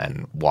rather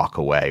than walk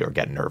away or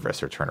get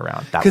nervous or turn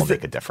around. That will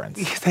make a difference.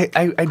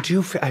 I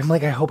do. I'm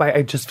like,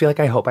 I just feel like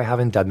I hope I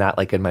haven't done that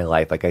like in my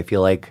life. Like I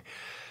feel like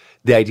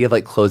the idea of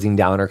like closing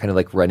down or kind of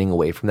like running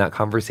away from that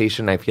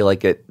conversation, I feel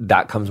like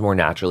that comes more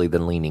naturally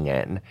than leaning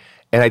in.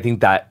 And I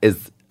think that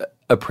is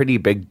a pretty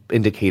big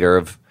indicator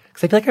of,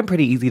 because I feel like I'm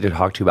pretty easy to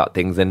talk to about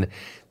things. And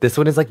this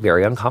one is like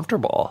very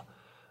uncomfortable.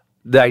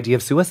 The idea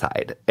of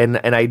suicide.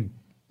 And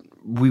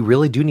we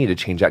really do need to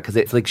change that because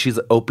it's like she's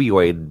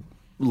opioid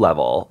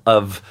level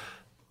of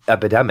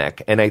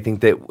epidemic. And I think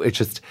that it's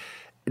just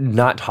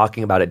not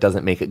talking about it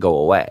doesn't make it go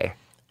away.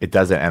 It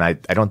doesn't. And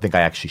I don't think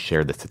I actually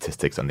shared the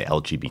statistics on the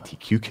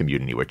LGBTQ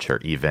community, which are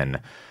even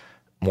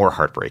more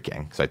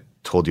heartbreaking. So I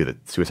told you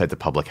that suicide's a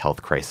public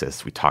health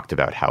crisis. We talked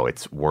about how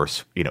it's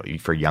worse,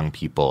 for young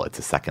people, it's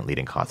the second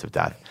leading cause of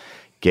death.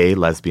 Gay,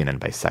 lesbian,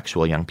 and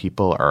bisexual young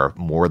people are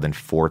more than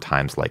 4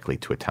 times likely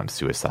to attempt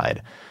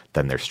suicide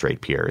than their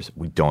straight peers.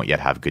 We don't yet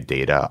have good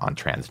data on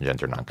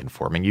transgender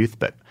nonconforming youth,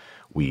 but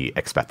we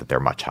expect that they're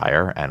much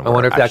higher. And I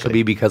wonder if that could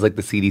be because like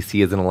the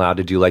CDC isn't allowed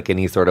to do like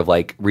any sort of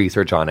like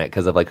research on it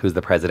because of like who's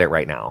the president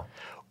right now.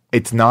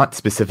 It's not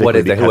specifically what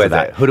is it? Who is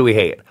it? Who do we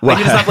hate? I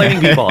need to stop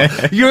blaming people.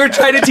 You're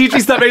trying to teach me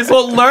stuff I just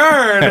won't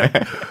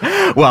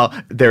learn. Well,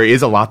 there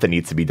is a lot that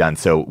needs to be done.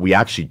 So we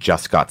actually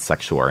just got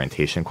sexual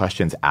orientation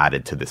questions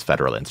added to this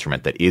federal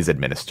instrument that is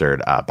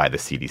administered by the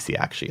CDC,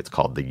 actually. It's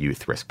called the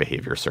Youth Risk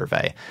Behavior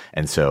Survey.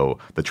 And so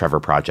the Trevor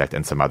Project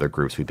and some other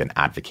groups we've been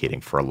advocating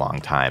for a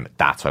long time.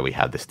 That's why we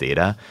have this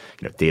data.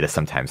 Data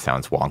sometimes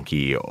sounds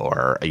wonky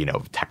or,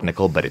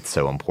 technical, but it's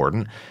so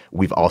important.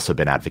 We've also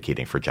been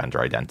advocating for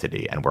gender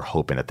identity, and we're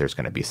hoping that there's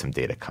going to be some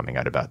data coming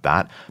out about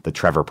that. The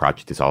Trevor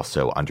Project is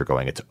also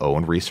undergoing its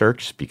own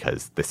research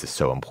because this is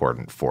so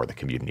important for the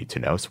community to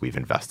know. So we've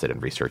invested in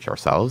research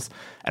ourselves,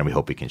 and we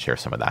hope we can share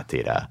some of that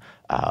data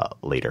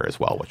later as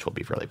well, which will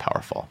be really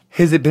powerful.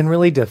 Has it been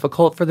really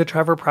difficult for the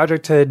Trevor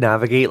Project to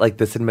navigate like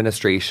this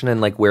administration and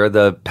like where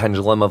the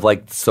pendulum of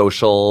like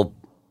social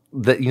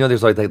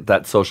there's always like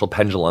that social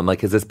pendulum.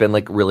 Like, has this been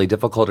like really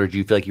difficult, or do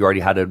you feel like you already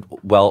had a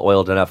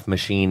well-oiled enough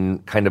machine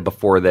kind of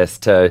before this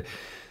to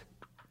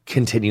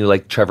continue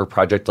like Trevor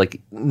Project like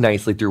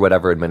nicely through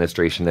whatever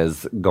administration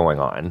is going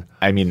on?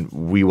 I mean,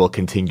 we will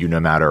continue no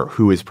matter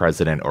who is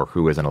president or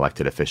who is an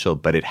elected official,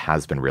 but it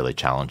has been really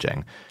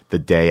challenging. The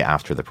day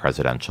after the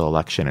presidential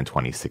election in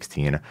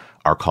 2016,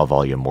 our call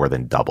volume more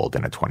than doubled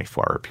in a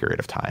 24-hour period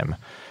of time.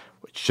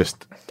 It's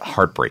just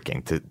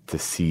heartbreaking to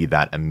see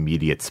that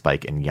immediate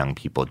spike in young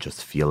people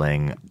just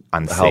feeling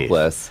unsafe.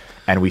 Helpless.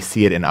 And we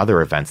see it in other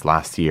events.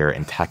 Last year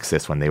in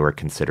Texas, when they were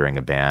considering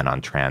a ban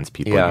on trans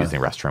people using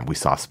a restroom, we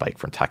saw a spike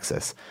from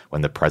Texas.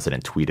 When the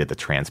president tweeted that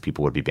trans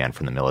people would be banned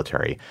from the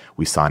military,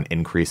 we saw an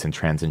increase in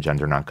trans and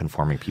gender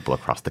nonconforming people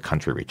across the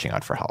country reaching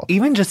out for help.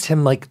 Even just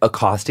him like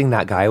accosting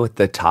that guy with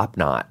the top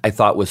knot, I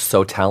thought was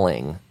so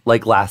telling.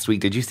 Like last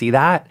week, did you see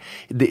that?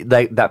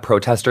 That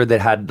protester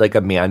that had like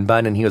a man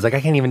bun, and he was like,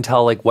 I can't even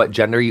tell like what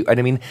gender you. And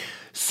I mean,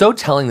 so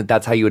telling that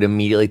that's how you would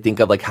immediately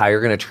think of like how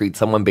you're going to treat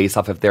someone based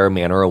off if they're a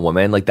man or a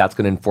woman. Like that's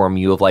going to inform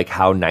you of like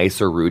how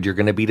nice or rude you're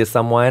going to be to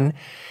someone.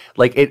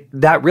 Like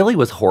that really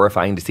was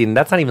horrifying to see. And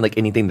that's not even like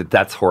anything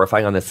that's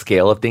horrifying on the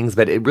scale of things,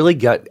 but it really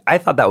I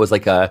thought that was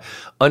like a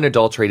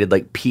unadulterated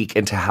like peek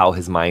into how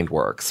his mind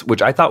works,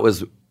 which I thought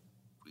was,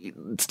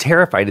 it's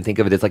terrifying to think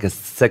of it as like a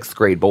 6th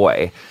grade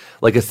boy,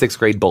 like a 6th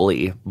grade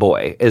bully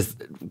boy is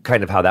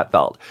kind of how that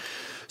felt.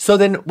 So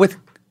then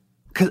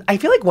because I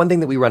feel like one thing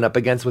that we run up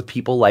against with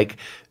people like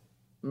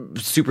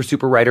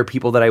super writer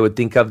people that I would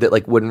think of that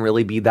like wouldn't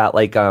really be that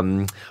like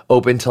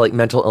open to like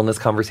mental illness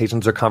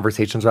conversations or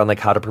conversations around like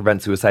how to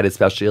prevent suicide,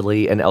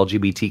 especially in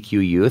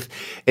LGBTQ youth.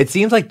 It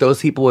seems like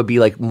those people would be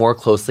like more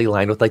closely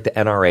aligned with like the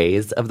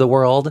NRAs of the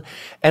world.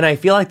 And I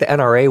feel like the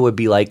NRA would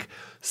be like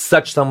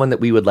such someone that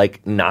we would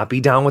like not be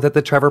down with at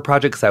the Trevor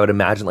Project, because I would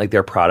imagine like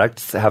their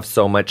products have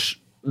so much,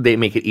 they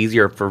make it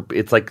easier for,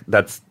 it's like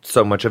that's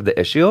so much of the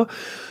issue.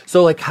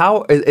 So like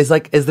how is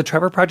the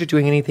Trevor Project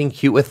doing anything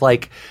cute with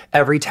like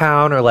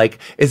Everytown, or like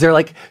is there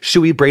like,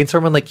 should we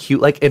brainstorm on like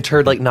cute like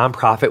like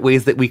nonprofit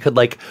ways that we could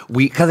like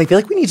because I feel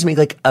like we need to make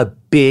like a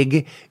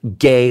big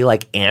gay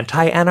like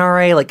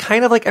anti-NRA, like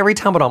kind of like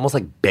Everytown but almost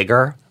like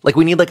bigger. Like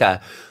we need like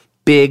a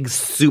big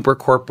super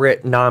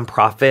corporate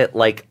nonprofit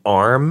like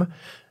arm.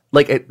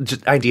 Like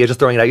just idea, just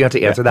throwing it out. You have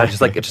to answer that. Just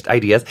like it's just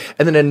ideas.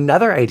 And then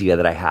another idea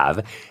that I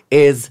have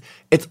is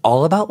it's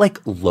all about like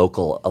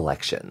local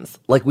elections.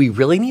 Like we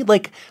really need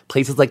like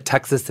places like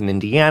Texas and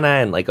Indiana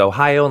and like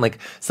Ohio and like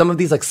some of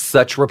these like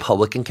such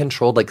Republican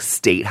controlled like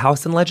state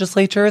house and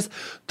legislatures.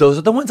 Those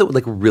are the ones that would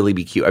like really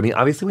be cute. I mean,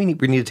 obviously we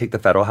need to take the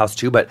federal house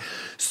too, but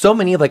so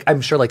many of like, I'm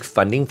sure like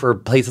funding for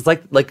places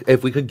like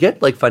if we could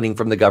get like funding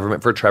from the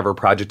government for Trevor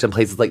Project in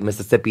places like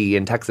Mississippi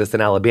and Texas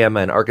and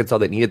Alabama and Arkansas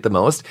that need it the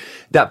most,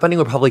 that funding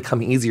would probably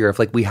come easier if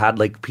like we had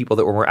like people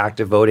that were more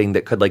active voting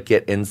that could like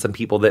get in some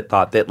people that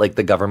thought that like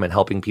the government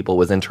helping people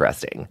was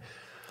interesting.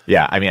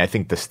 Yeah, I mean, I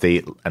think the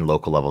state and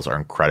local levels are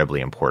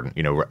incredibly important.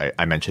 You know,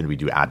 I mentioned we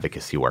do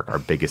advocacy work. Our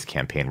biggest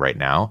campaign right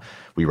now,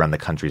 we run the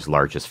country's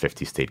largest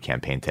 50-state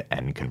campaign to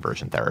end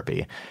conversion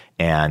therapy.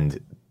 And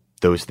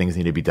those things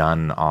need to be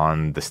done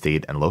on the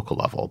state and local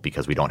level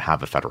because we don't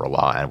have a federal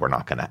law, and we're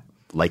not going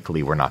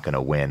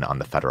to win on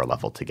the federal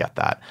level to get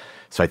that.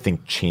 So I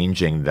think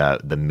changing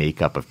the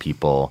makeup of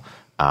people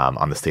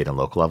on the state and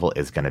local level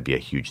is going to be a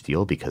huge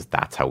deal because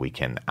that's how we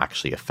can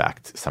actually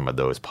affect some of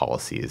those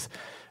policies.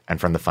 And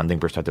from the funding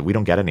perspective, we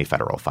don't get any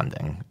federal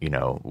funding.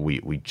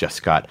 We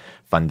just got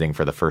funding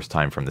for the first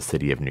time from the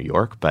city of New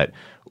York, but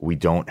we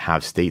don't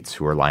have states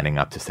who are lining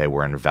up to say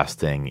we're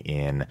investing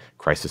in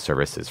crisis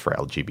services for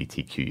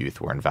LGBTQ youth.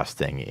 We're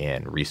investing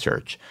in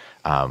research.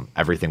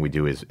 Everything we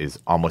do is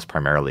almost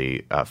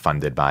primarily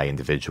funded by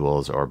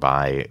individuals or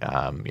by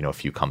a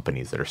few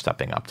companies that are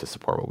stepping up to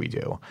support what we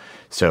do.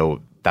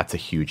 So that's a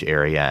huge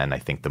area, and I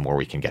think the more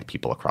we can get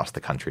people across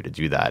the country to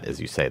do that,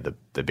 as you say,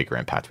 the bigger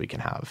impact we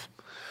can have.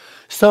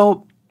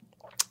 So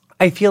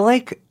I feel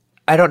like,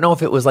 I don't know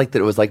if it was like that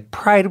it was like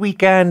Pride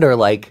weekend or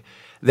like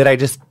that I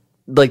just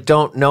like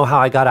don't know how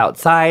I got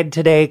outside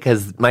today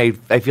because I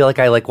feel like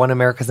I like won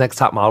America's Next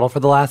Top Model for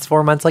the last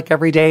 4 months, like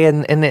every day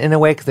in a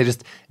way, because I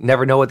just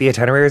never know what the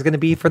itinerary is going to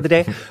be for the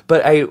day.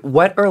 But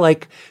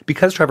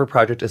because Trevor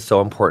Project is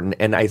so important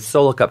and I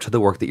so look up to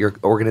the work that your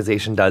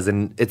organization does,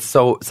 and it's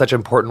such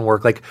important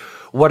work, like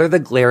what are the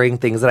glaring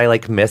things that I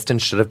like missed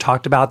and should have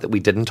talked about that we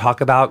didn't talk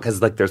about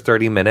because like there's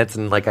 30 minutes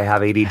and like I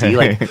have ADD,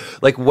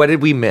 like what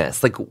did we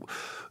miss? Like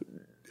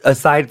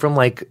aside from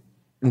like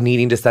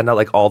needing to send out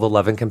like all the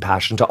love and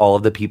compassion to all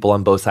of the people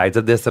on both sides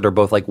of this that are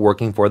both like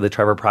working for the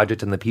Trevor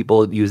Project and the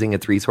people using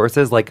its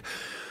resources, like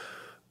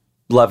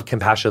love,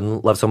 compassion,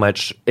 love so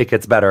much, it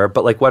gets better.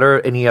 But like what are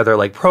any other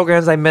like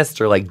programs I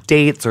missed or like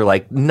dates or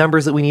like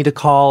numbers that we need to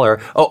call?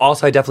 Or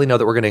also I definitely know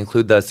that we're going to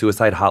include the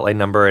suicide hotline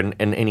number and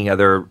any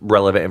other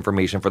relevant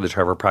information for the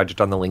Trevor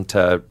Project on the link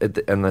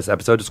in this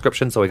episode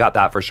description. So we got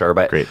that for sure.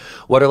 But Great.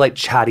 What are like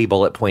chatty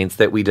bullet points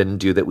that we didn't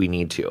do that we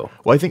need to?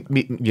 Well, I think,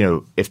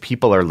 if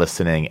people are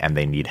listening and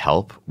they need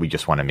help, we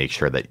just want to make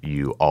sure that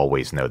you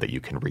always know that you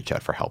can reach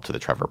out for help to the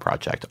Trevor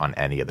Project on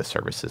any of the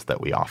services that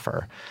we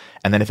offer.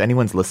 And then if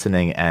anyone's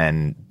listening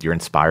and you're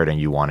inspired and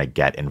you want to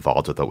get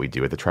involved with what we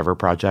do at the Trevor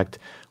Project,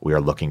 we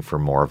are looking for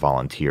more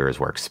volunteers.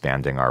 We're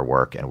expanding our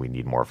work and we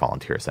need more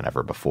volunteers than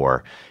ever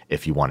before.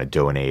 If you want to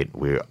donate,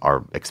 we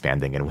are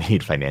expanding and we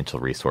need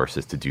financial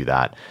resources to do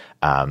that.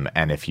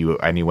 And if you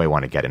anyway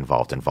want to get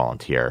involved and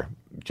volunteer,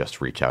 just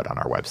reach out on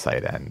our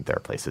website and there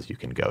are places you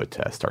can go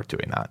to start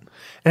doing that.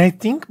 And I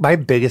think my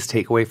biggest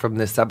takeaway from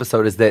this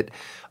episode is that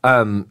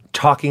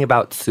talking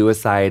about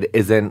suicide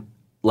isn't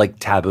like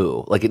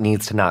taboo. Like it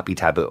needs to not be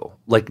taboo.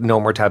 Like no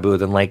more taboo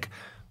than like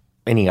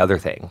any other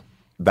thing.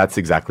 That's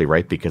exactly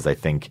right, because I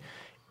think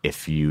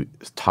if you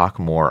talk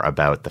more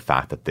about the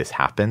fact that this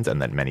happens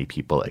and that many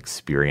people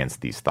experience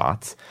these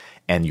thoughts,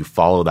 and you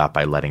follow that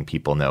by letting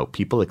people know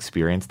people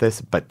experience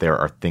this, but there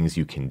are things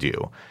you can do.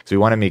 So we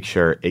want to make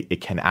sure it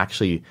can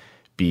actually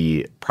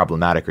be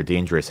problematic or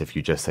dangerous if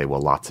you just say,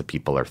 well, lots of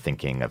people are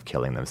thinking of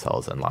killing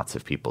themselves and lots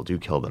of people do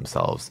kill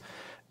themselves.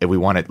 We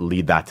want to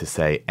lead that to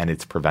say, and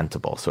it's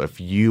preventable. So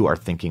if you are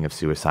thinking of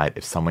suicide,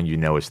 if someone you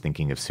know is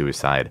thinking of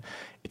suicide,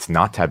 it's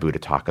not taboo to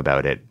talk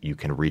about it. You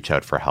can reach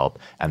out for help,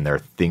 and there are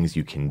things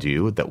you can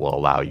do that will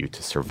allow you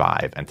to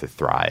survive and to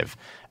thrive.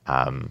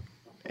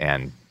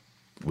 And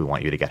we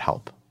want you to get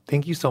help.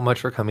 Thank you so much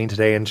for coming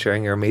today and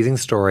sharing your amazing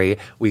story.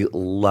 We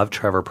love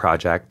Trevor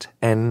Project,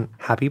 and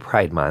happy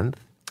Pride Month.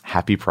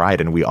 Happy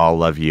Pride, and we all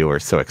love you. We're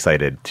so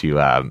excited to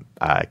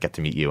get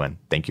to meet you, and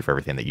thank you for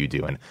everything that you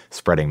do and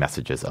spreading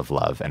messages of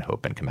love and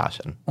hope and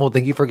compassion. Well,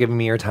 thank you for giving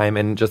me your time,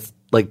 and just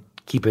like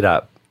keep it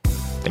up.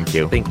 Thank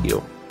you. Thank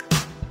you.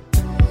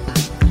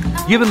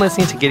 You've been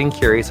listening to Getting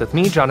Curious with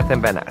me, Jonathan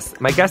Van Ness.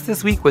 My guest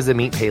this week was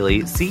Amit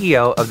Paley,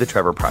 CEO of The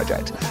Trevor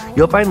Project.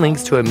 You'll find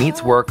links to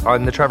Amit's work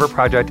on The Trevor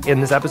Project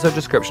in this episode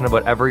description of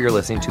whatever you're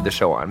listening to the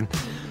show on.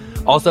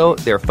 Also,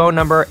 their phone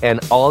number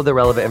and all of the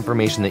relevant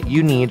information that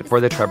you need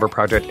for The Trevor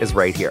Project is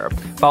right here.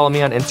 Follow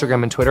me on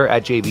Instagram and Twitter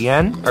at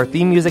JVN. Our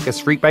theme music is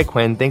Freak by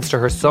Quinn. Thanks to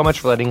her so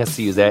much for letting us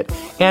use it.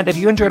 And if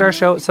you enjoyed our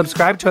show,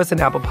 subscribe to us in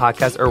Apple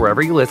Podcasts or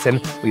wherever you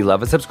listen. We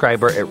love a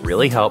subscriber. It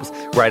really helps.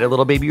 Write a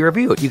little baby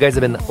review. You guys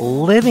have been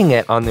living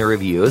it on the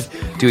reviews,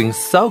 doing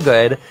so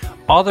good.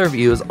 All the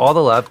reviews, all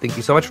the love. Thank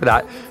you so much for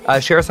that.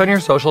 Share us on your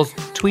socials.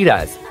 Tweet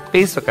us.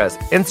 Facebook us,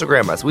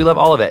 Instagram us. We love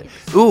all of it.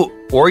 Ooh,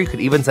 or you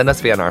could even send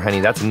us fan art, honey.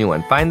 That's a new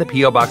one. Find the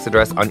P.O. Box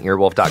address on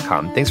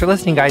earwolf.com. Thanks for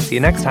listening, guys. See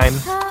you next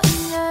time.